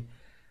Jermaine,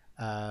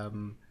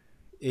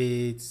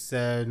 it's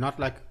not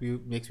like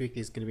next week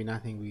there's going to be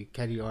nothing. We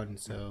carry on,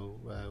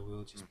 so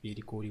we'll just be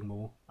recording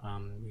more.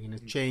 We're going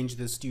to change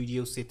the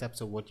studio setup,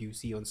 so what you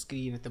see on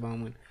screen at the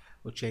moment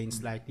will change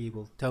slightly.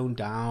 We'll tone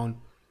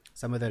down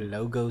some of the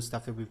logo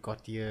stuff that we've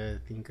got here.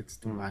 I think it's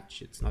too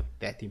much. It's not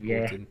that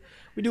important.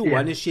 We do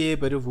want to share a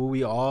bit of who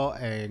we are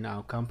and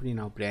our company and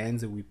our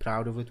brands, and we're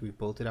proud of it. We've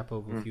built it up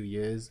over a few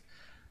years,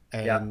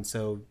 and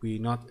so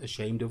we're not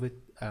ashamed of it.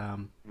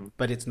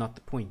 But it's not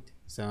the point.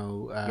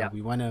 So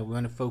we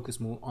wanna focus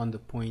more on the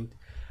point.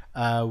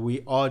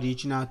 We are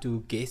reaching out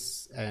to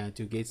guests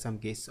to get some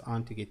guests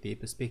on to get their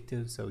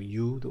perspective. So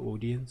you, the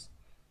audience,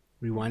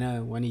 we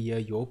wanna hear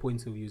your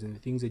points of views and the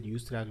things that you're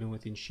struggling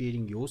with in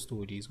sharing your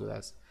stories with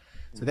us.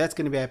 So that's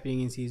going to be happening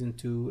in season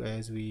 2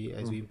 as we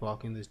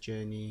embark on this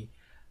journey.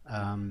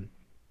 And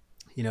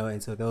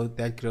so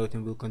that growth,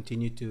 and we'll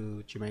continue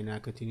to, Jermaine and I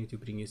continue to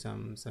bring you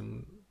some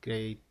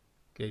great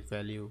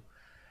value.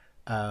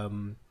 What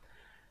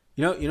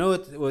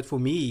for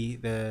me,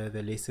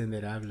 the lesson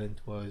that I've learned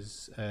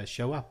was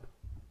show up.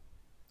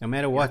 No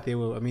matter what, there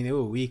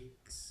were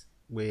weeks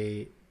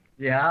where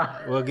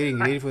we're getting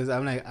ready for this.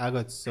 I'm like, I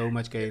got so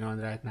much going on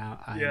right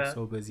now. I am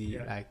so busy.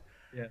 Like,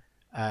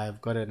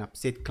 I've got an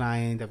upset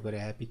client, I've got a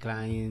happy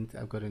client,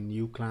 I've got a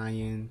new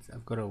client,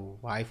 I've got a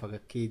wife, I've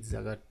got kids,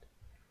 and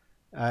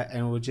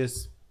we'll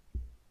just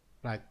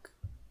like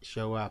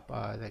show up,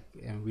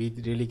 and we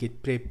really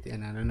get prepped.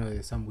 And I don't know,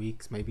 there's some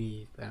weeks,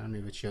 maybe I don't know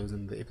if it shows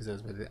in the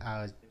episodes, but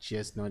I was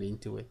just not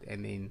into it.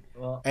 And then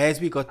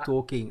as we got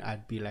talking,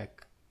 I'd be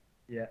like,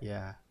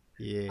 yeah.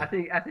 I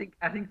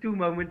think 2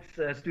 moments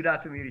stood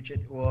out to me,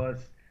 Richard.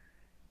 Was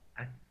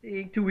I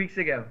think 2 weeks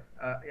ago,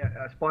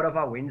 as part of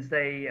our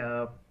Wednesday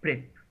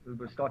prep,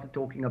 we started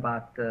talking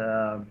about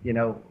how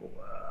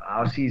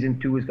season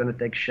 2 is going to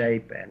take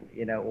shape, and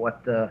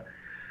what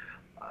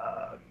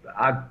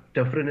how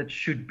different it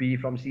should be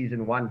from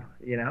season 1.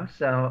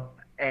 So,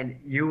 and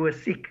you were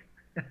sick.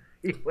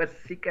 You were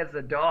sick as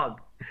a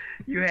dog.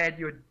 You had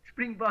your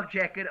Springbok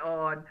jacket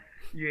on.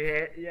 You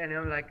had, and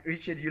I'm like,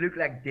 Richard, you look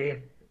like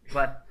death.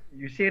 But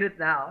you said it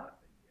now.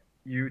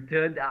 You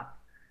turned up.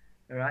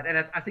 All right,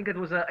 and I think it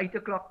was 8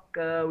 o'clock.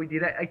 We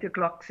did an 8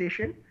 o'clock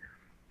session,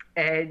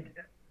 and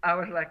I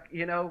was like,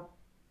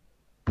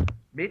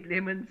 mid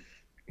lemons,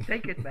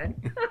 take it, man.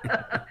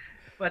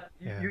 But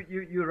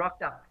you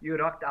rocked up. You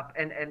rocked up,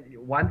 and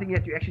one thing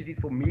that you actually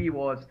did for me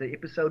was the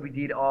episode we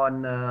did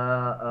on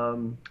a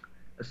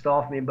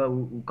staff member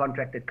who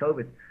contracted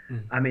COVID.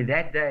 I mean,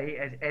 that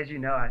day, as you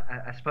know,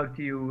 I spoke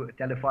to you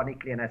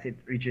telephonically, and I said,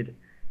 Richard,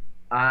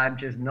 I'm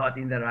just not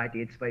in the right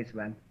headspace,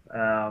 man.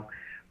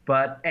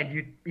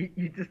 And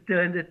you just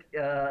turned it.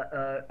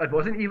 It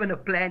wasn't even a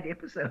planned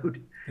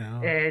episode,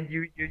 and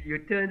you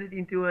turned it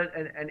into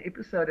an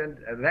episode, and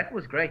that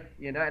was great.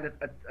 And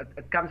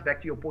it comes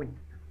back to your point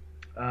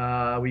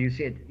where you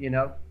said,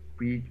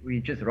 we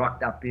just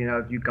rocked up.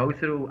 You go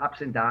through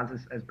ups and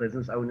downs as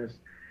business owners,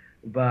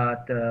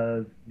 but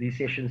these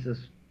sessions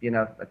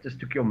it just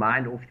took your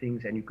mind off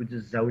things, and you could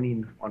just zone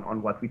in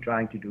on what we're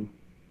trying to do.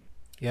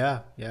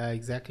 Yeah,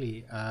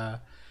 exactly.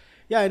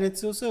 And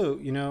it's also,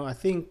 I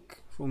think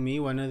for me,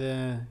 one of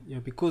the,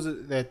 because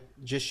of that,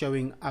 just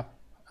showing up,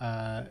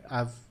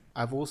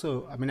 I've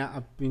also,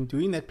 I've been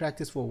doing that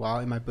practice for a while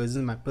in my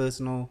business, my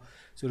personal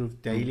sort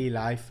of daily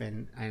life,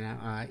 and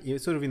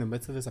sort of in the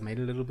midst of this, I made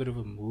a little bit of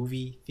a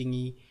movie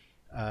thingy.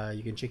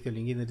 You can check the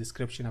link in the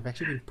description. I've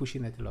actually been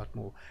pushing that a lot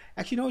more.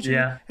 Actually,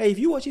 hey, if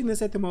you're watching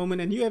this at the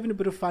moment and you're having a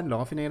bit of fun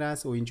laughing at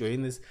us or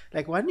enjoying this,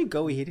 like, why don't you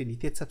go ahead and hit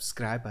that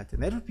subscribe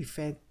button? That would be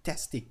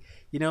fantastic.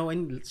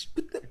 And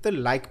put the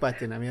like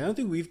button. I don't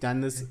think we've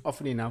done this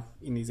often enough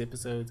in these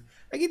episodes.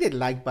 Like, hit that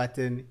like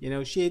button,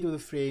 share it with a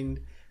friend,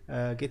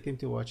 get them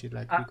to watch it,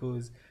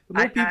 because the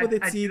more people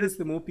that see this,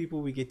 the more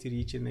people we get to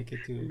reach, and they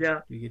get to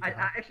I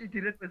actually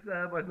did it with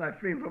my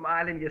friend from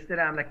Ireland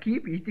yesterday. I'm like,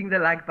 keep hitting the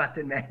like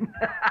button, man.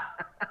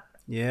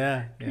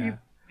 Keep the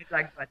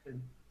like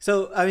button.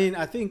 So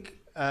I think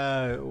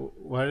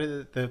what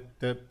are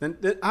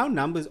our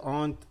numbers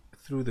aren't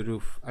through the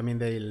roof.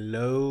 They're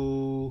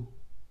low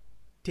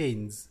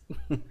tens,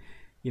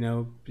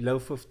 below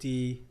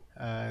 50,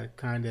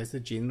 kind of, that's the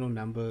general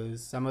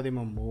numbers. Some of them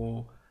are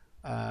more,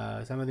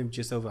 some of them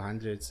just over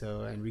 100.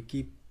 So, and we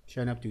keep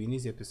showing up doing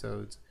these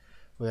episodes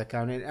for that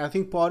count. And I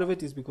think part of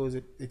it is because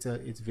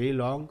it's very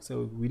long.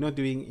 So we're not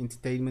doing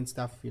entertainment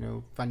stuff,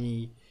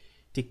 funny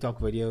TikTok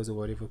videos or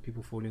whatever,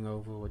 people falling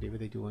over, whatever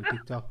they do on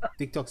TikTok.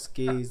 TikTok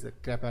scares the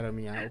crap out of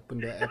me. I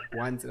opened the app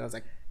once and I was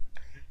like,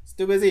 it's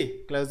too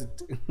busy, close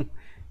it.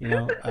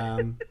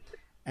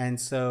 And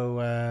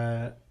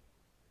so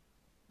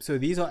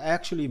these are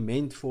actually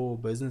meant for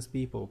business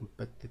people,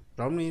 but the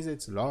problem is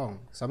it's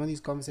long. Some of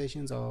these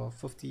conversations are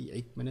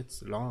 58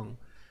 minutes long,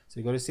 so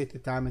you got to set the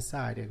time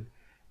aside,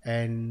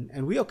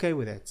 and we're okay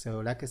with that. So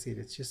like I said,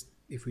 it's just,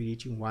 if we're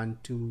reaching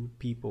 1-2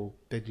 people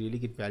that really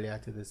get value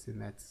out of this, then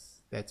that's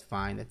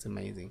fine, that's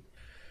amazing.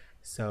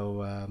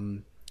 So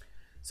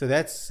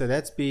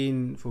that's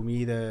been for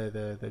me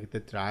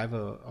the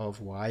driver of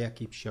why I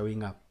keep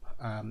showing up.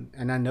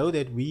 And I know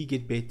that we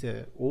get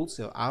better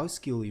also. Our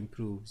skill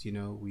improves.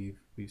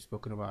 We've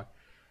spoken about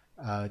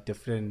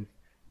different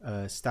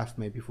stuff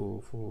maybe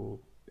for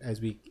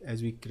as we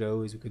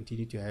grow, as we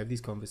continue to have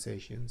these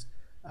conversations,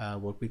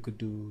 what we could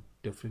do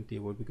differently,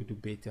 what we could do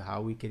better,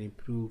 how we can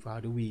improve, how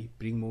do we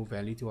bring more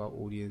value to our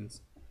audience,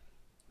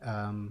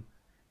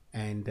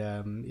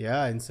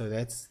 and so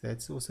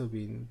that's also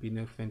been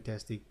a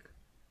fantastic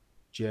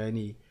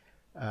journey.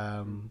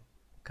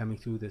 Coming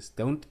through this,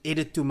 don't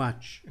edit too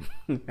much.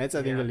 That's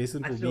I think a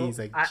lesson for me. Is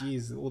like,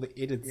 geez, all the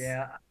edits.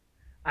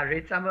 I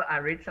read some of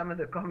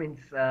the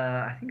comments.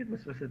 I think it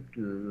was it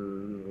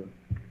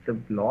the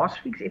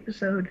last week's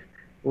episode,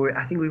 or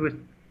I think we were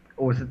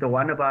or was it the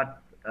one about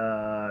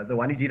the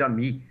one you did on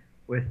me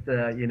with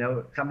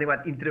something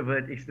about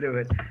introvert,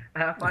 extrovert.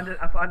 I found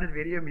it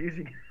very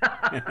amusing.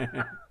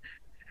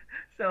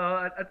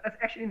 So it's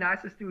actually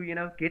nice just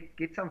to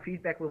get some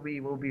feedback will be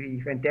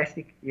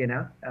fantastic,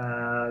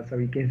 so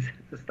we can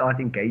start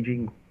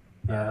engaging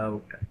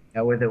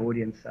with the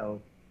audience.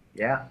 So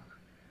yeah.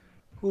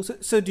 Cool.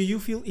 So do you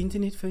feel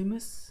internet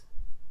famous?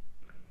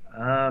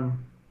 I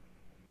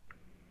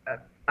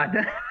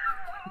don't.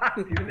 I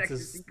didn't actually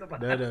think about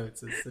that. No,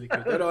 it's a silly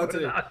question. Don't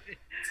answer it.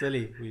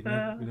 Silly. We're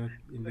not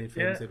internet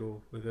famous at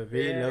all. With a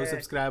very low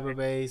subscriber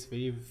base,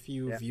 very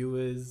few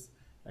viewers.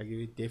 Like,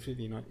 we're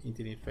definitely not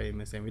internet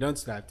famous, and we don't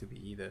strive to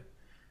be either.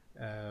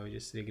 We're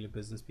just regular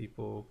business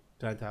people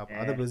trying to help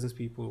other business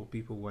people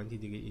wanting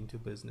to get into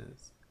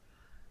business.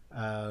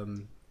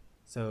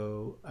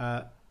 So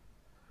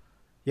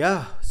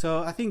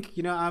I think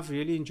I've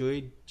really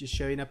enjoyed just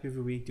showing up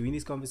every week, doing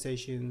these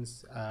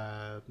conversations,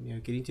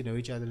 getting to know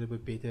each other a little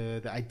bit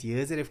better. The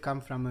ideas that have come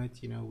from it,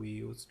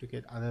 we also look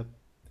at other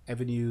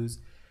avenues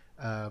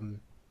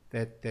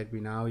that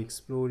we're now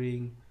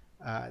exploring.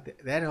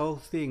 That whole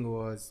thing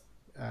was,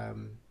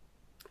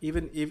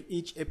 even if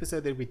each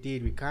episode that we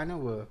did, we kind of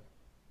were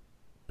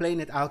playing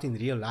it out in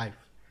real life.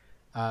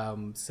 I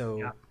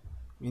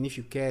mean, if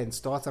you can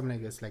start something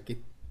like this,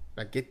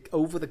 get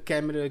over the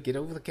camera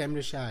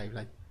shy,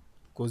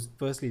 because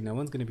firstly, no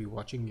one's going to be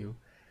watching you.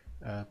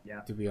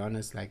 To be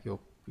honest, you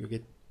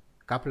get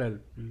a couple of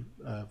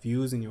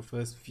views in your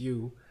first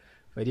few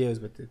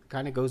videos, but it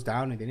kind of goes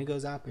down and then it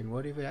goes up, and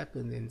whatever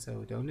happens, and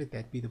so don't let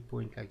that be the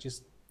point.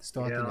 Just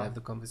start and have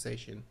the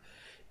conversation.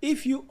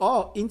 If you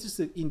are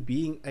interested in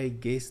being a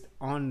guest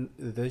on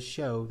the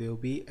show, there will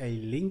be a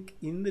link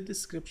in the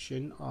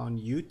description on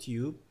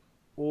YouTube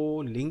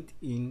or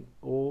LinkedIn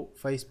or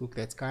Facebook.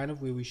 That's kind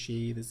of where we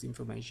share this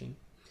information.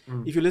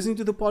 If you're listening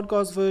to the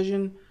podcast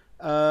version,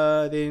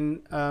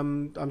 then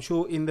I'm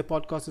sure in the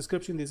podcast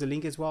description there's a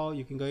link as well.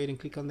 You can go ahead and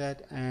click on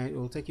that, and it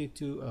will take you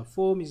to a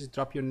form. You just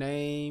drop your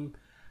name,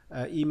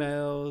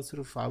 email,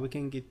 sort of how we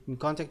can get in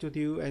contact with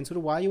you, and sort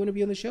of why you want to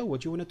be on the show,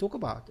 what you want to talk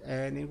about,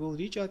 and then we'll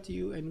reach out to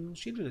you and we'll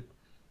schedule it.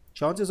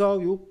 Chances are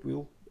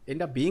we'll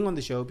end up being on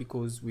the show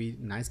because we're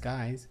nice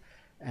guys.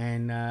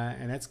 And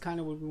that's kind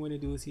of what we want to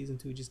do with season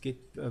 2, just get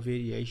a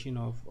variation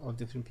of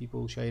different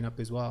people showing up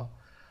as well,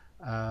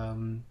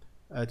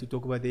 to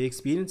talk about their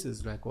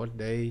experiences, like what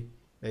they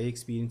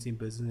experience in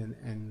business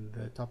and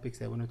the topics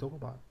they want to talk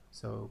about.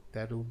 So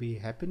that will be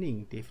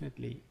happening,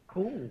 definitely.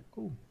 Cool.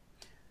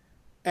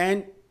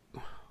 And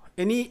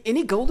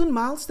any golden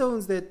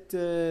milestones that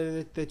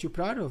you're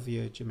proud of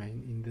here,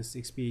 Jermaine, in this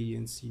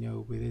experience,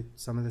 with it,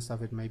 some of the stuff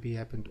that maybe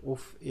happened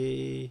off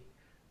air,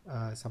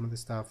 some of the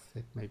stuff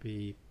that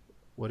maybe,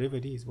 whatever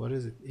it is, what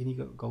is it? Any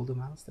golden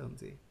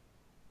milestones there?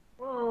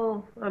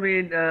 Well, I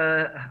mean,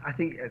 I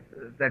think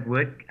that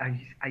word, I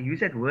use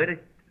that word,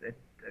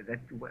 that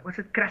what's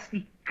it,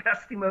 crusty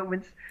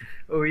moments.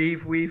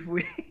 I've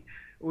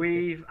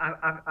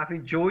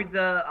enjoyed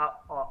the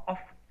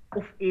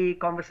off-air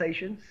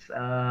conversations.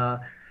 I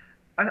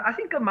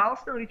think a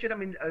milestone, Richard, I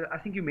mean, I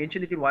think you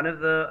mentioned it in one of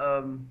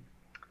the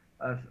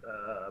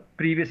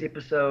previous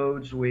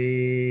episodes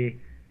where,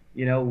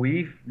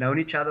 we've known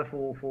each other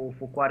for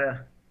quite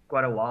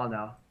a while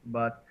now,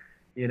 but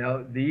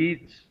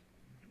this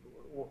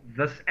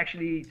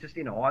actually just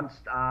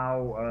enhanced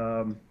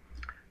our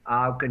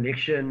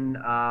connection,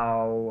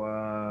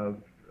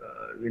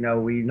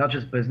 we're not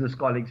just business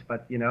colleagues,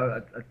 but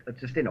it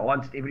just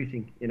enhanced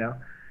everything.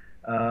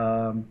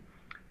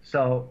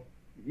 So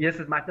yes,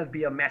 it might not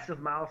be a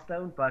massive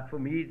milestone, but for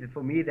me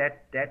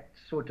that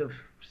sort of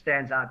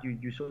stands out.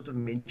 You sort of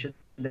mentioned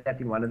that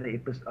in one of the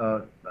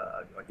episodes,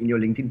 in your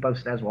LinkedIn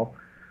post as well.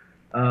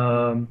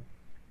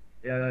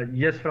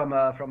 Yes, from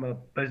a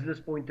business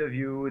point of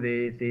view,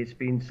 there's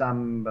been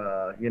some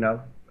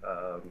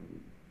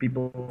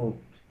people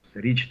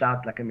reached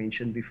out, like I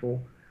mentioned before,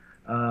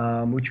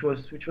 which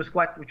was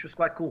quite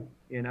cool.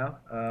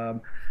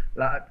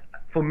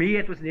 For me,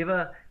 it was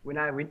never, when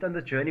I went on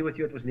the journey with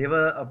you, it was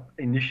never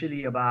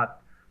initially about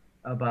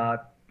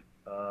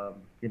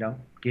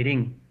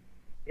getting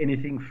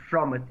anything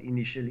from it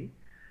initially.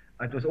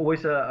 It was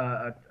always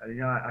I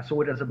saw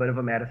it as a bit of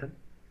a marathon.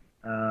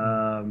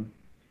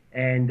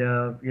 And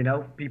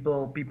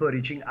people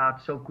reaching out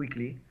so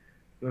quickly,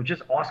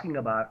 just asking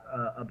about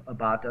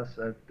us.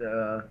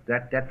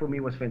 That for me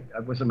was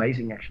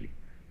amazing, actually.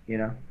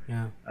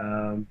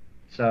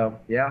 So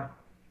yeah.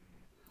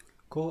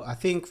 Cool. I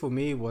think for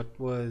me, what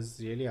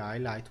was really a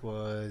highlight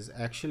was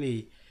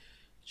actually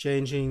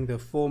changing the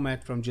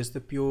format from just the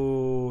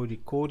pure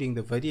recording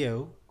the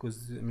video,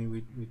 because I mean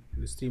we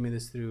were streaming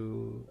this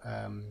through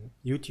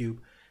YouTube,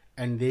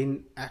 and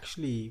then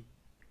actually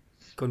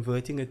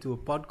converting it to a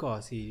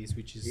podcast series,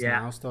 which is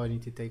now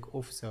starting to take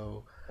off.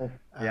 So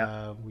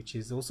which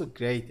is also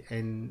great,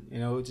 and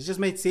it just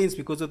made sense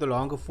because of the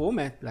longer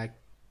format. Like,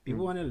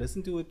 people want to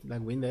listen to it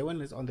like when they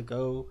want it on the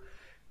go,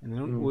 and they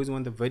don't always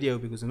want the video,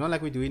 because it's not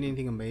like we're doing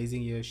anything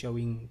amazing here,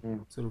 showing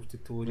sort of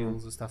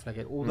tutorials or stuff like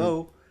that.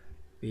 Although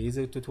there is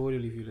a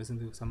tutorial if you listen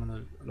to some of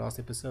the last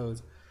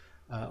episodes,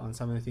 on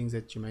some of the things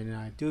that Jermaine and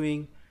I are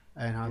doing,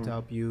 and how to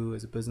help you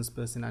as a business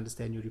person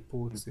understand your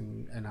reports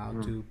and how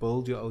to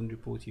build your own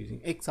report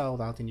using Excel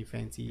without any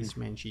fancy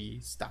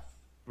schmancy stuff.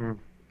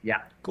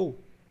 Yeah. Cool.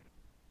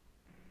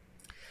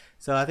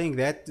 So I think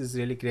that is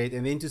really great.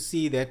 And then to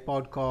see that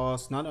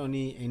podcast not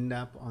only end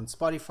up on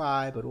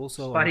Spotify, but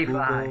also on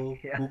Google,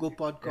 Google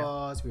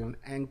Podcasts, we're on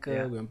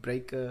Anchor, we're on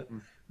Breaker,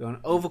 we're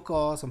on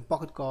Overcast, on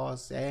Pocket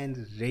Casts,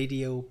 and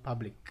Radio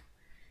Public.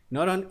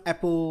 Not on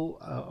Apple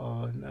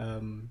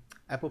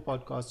Apple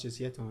Podcasts just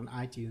yet, or on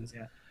iTunes.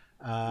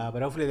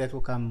 But hopefully that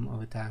will come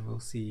over time. We'll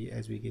see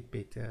as we get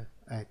better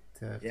at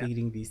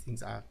figuring these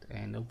things out,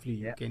 and hopefully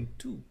you can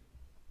too.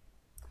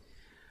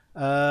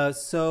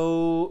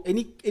 So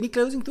any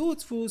closing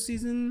thoughts for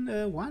season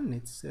 1?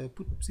 It's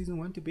put season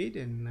 1 to bed,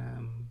 and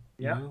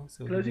you know,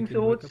 so closing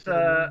thoughts.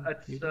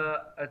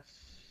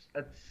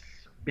 It's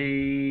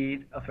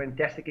been a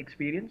fantastic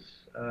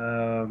experience.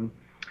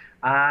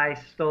 I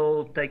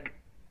still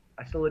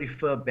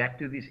refer back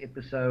to these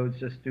episodes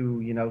just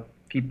to, you know,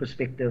 keep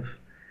perspective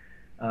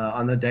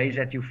on the days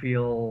that you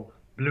feel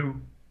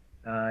blue.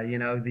 You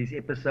know, these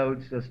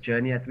episodes, this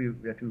journey that we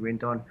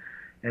went on,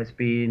 has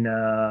been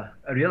a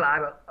real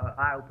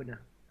eye opener,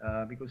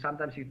 because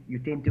sometimes you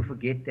tend to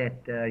forget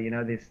that you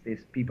know,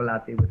 there's people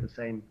out there with the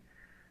same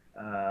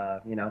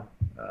you know,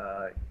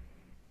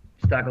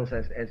 struggles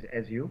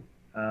as you,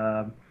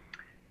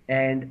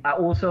 and I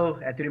also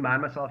had to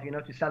remind myself, you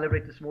know, to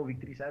celebrate the small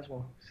victories as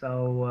well.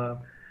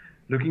 So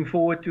looking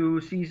forward to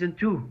season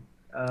 2.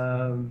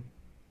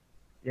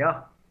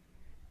 Yeah.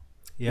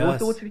 Your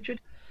thoughts, Richard?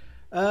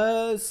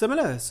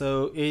 Similar.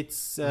 So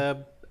it's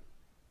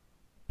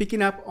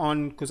picking up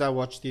on, because I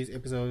watch these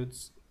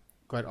episodes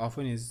quite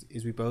often, is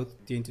we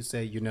both tend to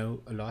say, you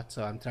know, a lot.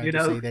 So I'm trying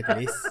to say that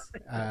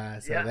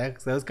less. So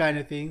that's those kind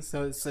of things.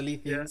 So silly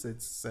things.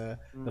 It's the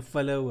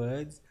filler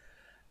words.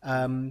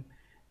 And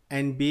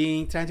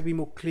trying to be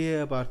more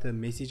clear about the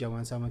message I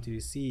want someone to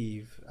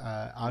receive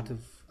out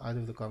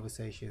of the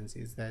conversations,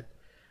 is that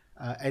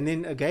and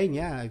then again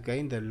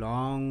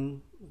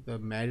the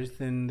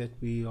marathon that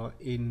we are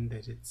in,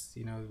 that it's,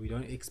 you know, we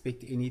don't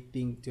expect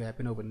anything to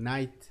happen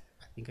overnight.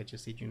 I think I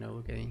just said, you know,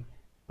 again,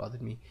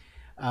 bothered me,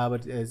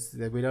 but as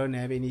that we don't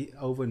have any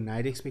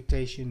overnight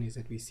expectation, is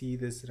that we see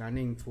this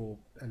running for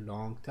a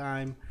long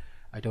time.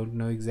 I don't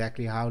know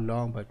exactly how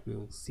long, but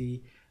we'll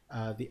see.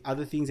 The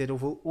other things that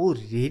have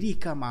already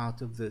come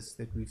out of this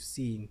that we've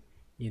seen,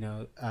 you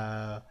know,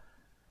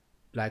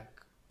 like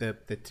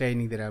the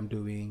training that I'm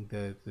doing,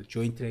 the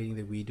joint training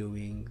that we're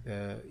doing,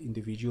 the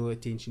individual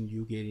attention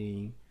you're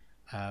getting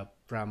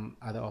from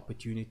other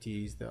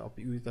opportunities, the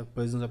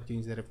business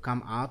opportunities that have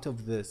come out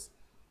of this,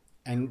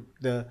 and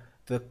the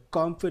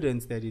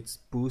confidence that it's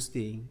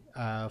boosting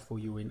for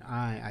you and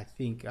I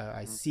think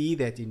I see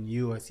that in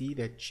you. I see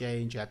that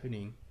change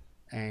happening,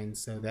 and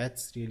so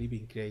that's really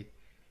been great.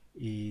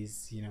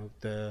 Is, you know,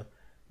 the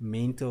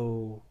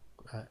mental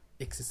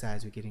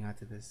exercise we're getting out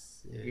of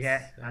this.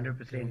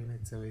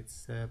 100%. So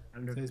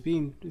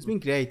it's been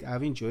great.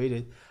 I've enjoyed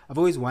it. I've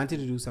always wanted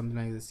to do something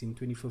like this. In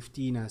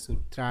 2015, I sort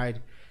of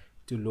tried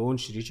to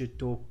launch Richard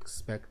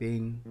Talks back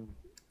then,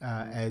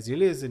 as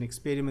really as an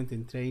experiment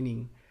in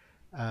training,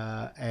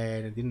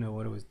 and I didn't know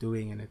what I was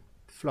doing, and it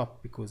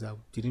flopped because I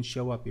didn't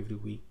show up every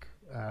week,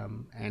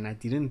 and I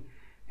didn't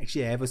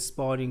actually have a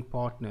sparring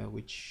partner,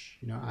 which,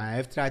 you know, I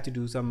have tried to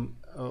do some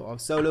of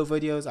solo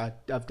videos.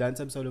 I've done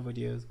some solo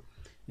videos.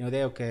 You know,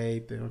 they're okay.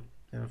 They're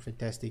not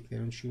fantastic. They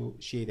don't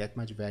share that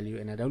much value,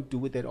 and I don't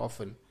do it that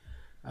often.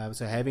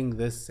 So having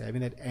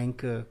that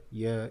anchor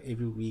here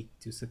every week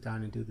to sit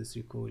down and do this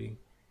recording,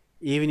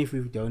 even if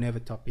we don't have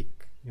a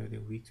topic, you know, the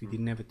weeks we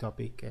didn't have a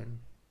topic, and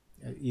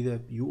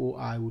either you or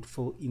I would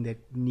fill in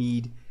that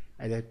need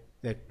at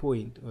that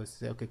point, or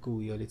say, okay,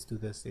 cool, yeah, let's do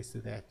this, let's do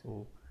that,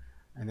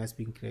 and that's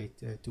been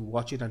great to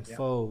watch it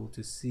unfold,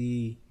 to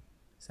see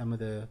some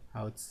of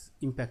how it's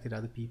impacted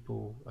other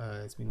people.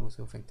 It's been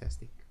also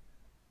fantastic.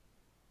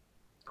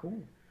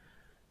 Cool.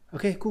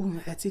 Okay, cool.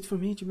 That's it for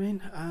me,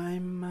 Jermaine.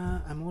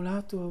 I'm all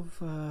out of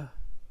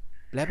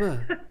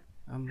blabber.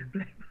 I'm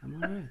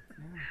all right.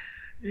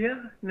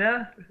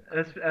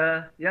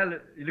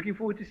 Looking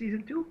forward to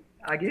season 2,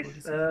 I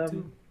guess.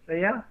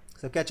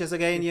 So catch us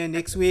again here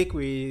next week.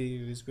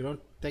 We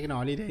don't take a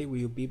holiday.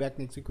 We'll be back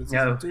next week with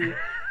season 2.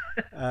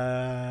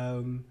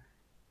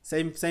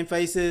 Same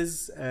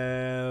faces,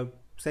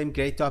 same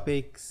great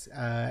topics,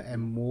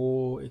 and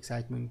more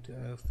excitement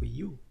for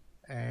you.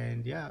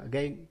 And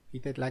again,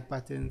 hit that like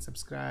button,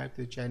 subscribe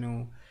to the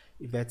channel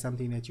if that's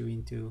something that you're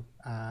into.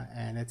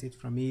 And that's it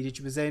from me,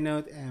 Richard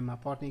Bezeno, and my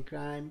partner in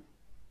crime,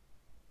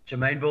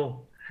 Jermaine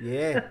Bull.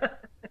 Yeah.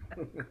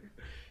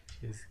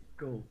 Cheers.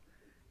 Cool.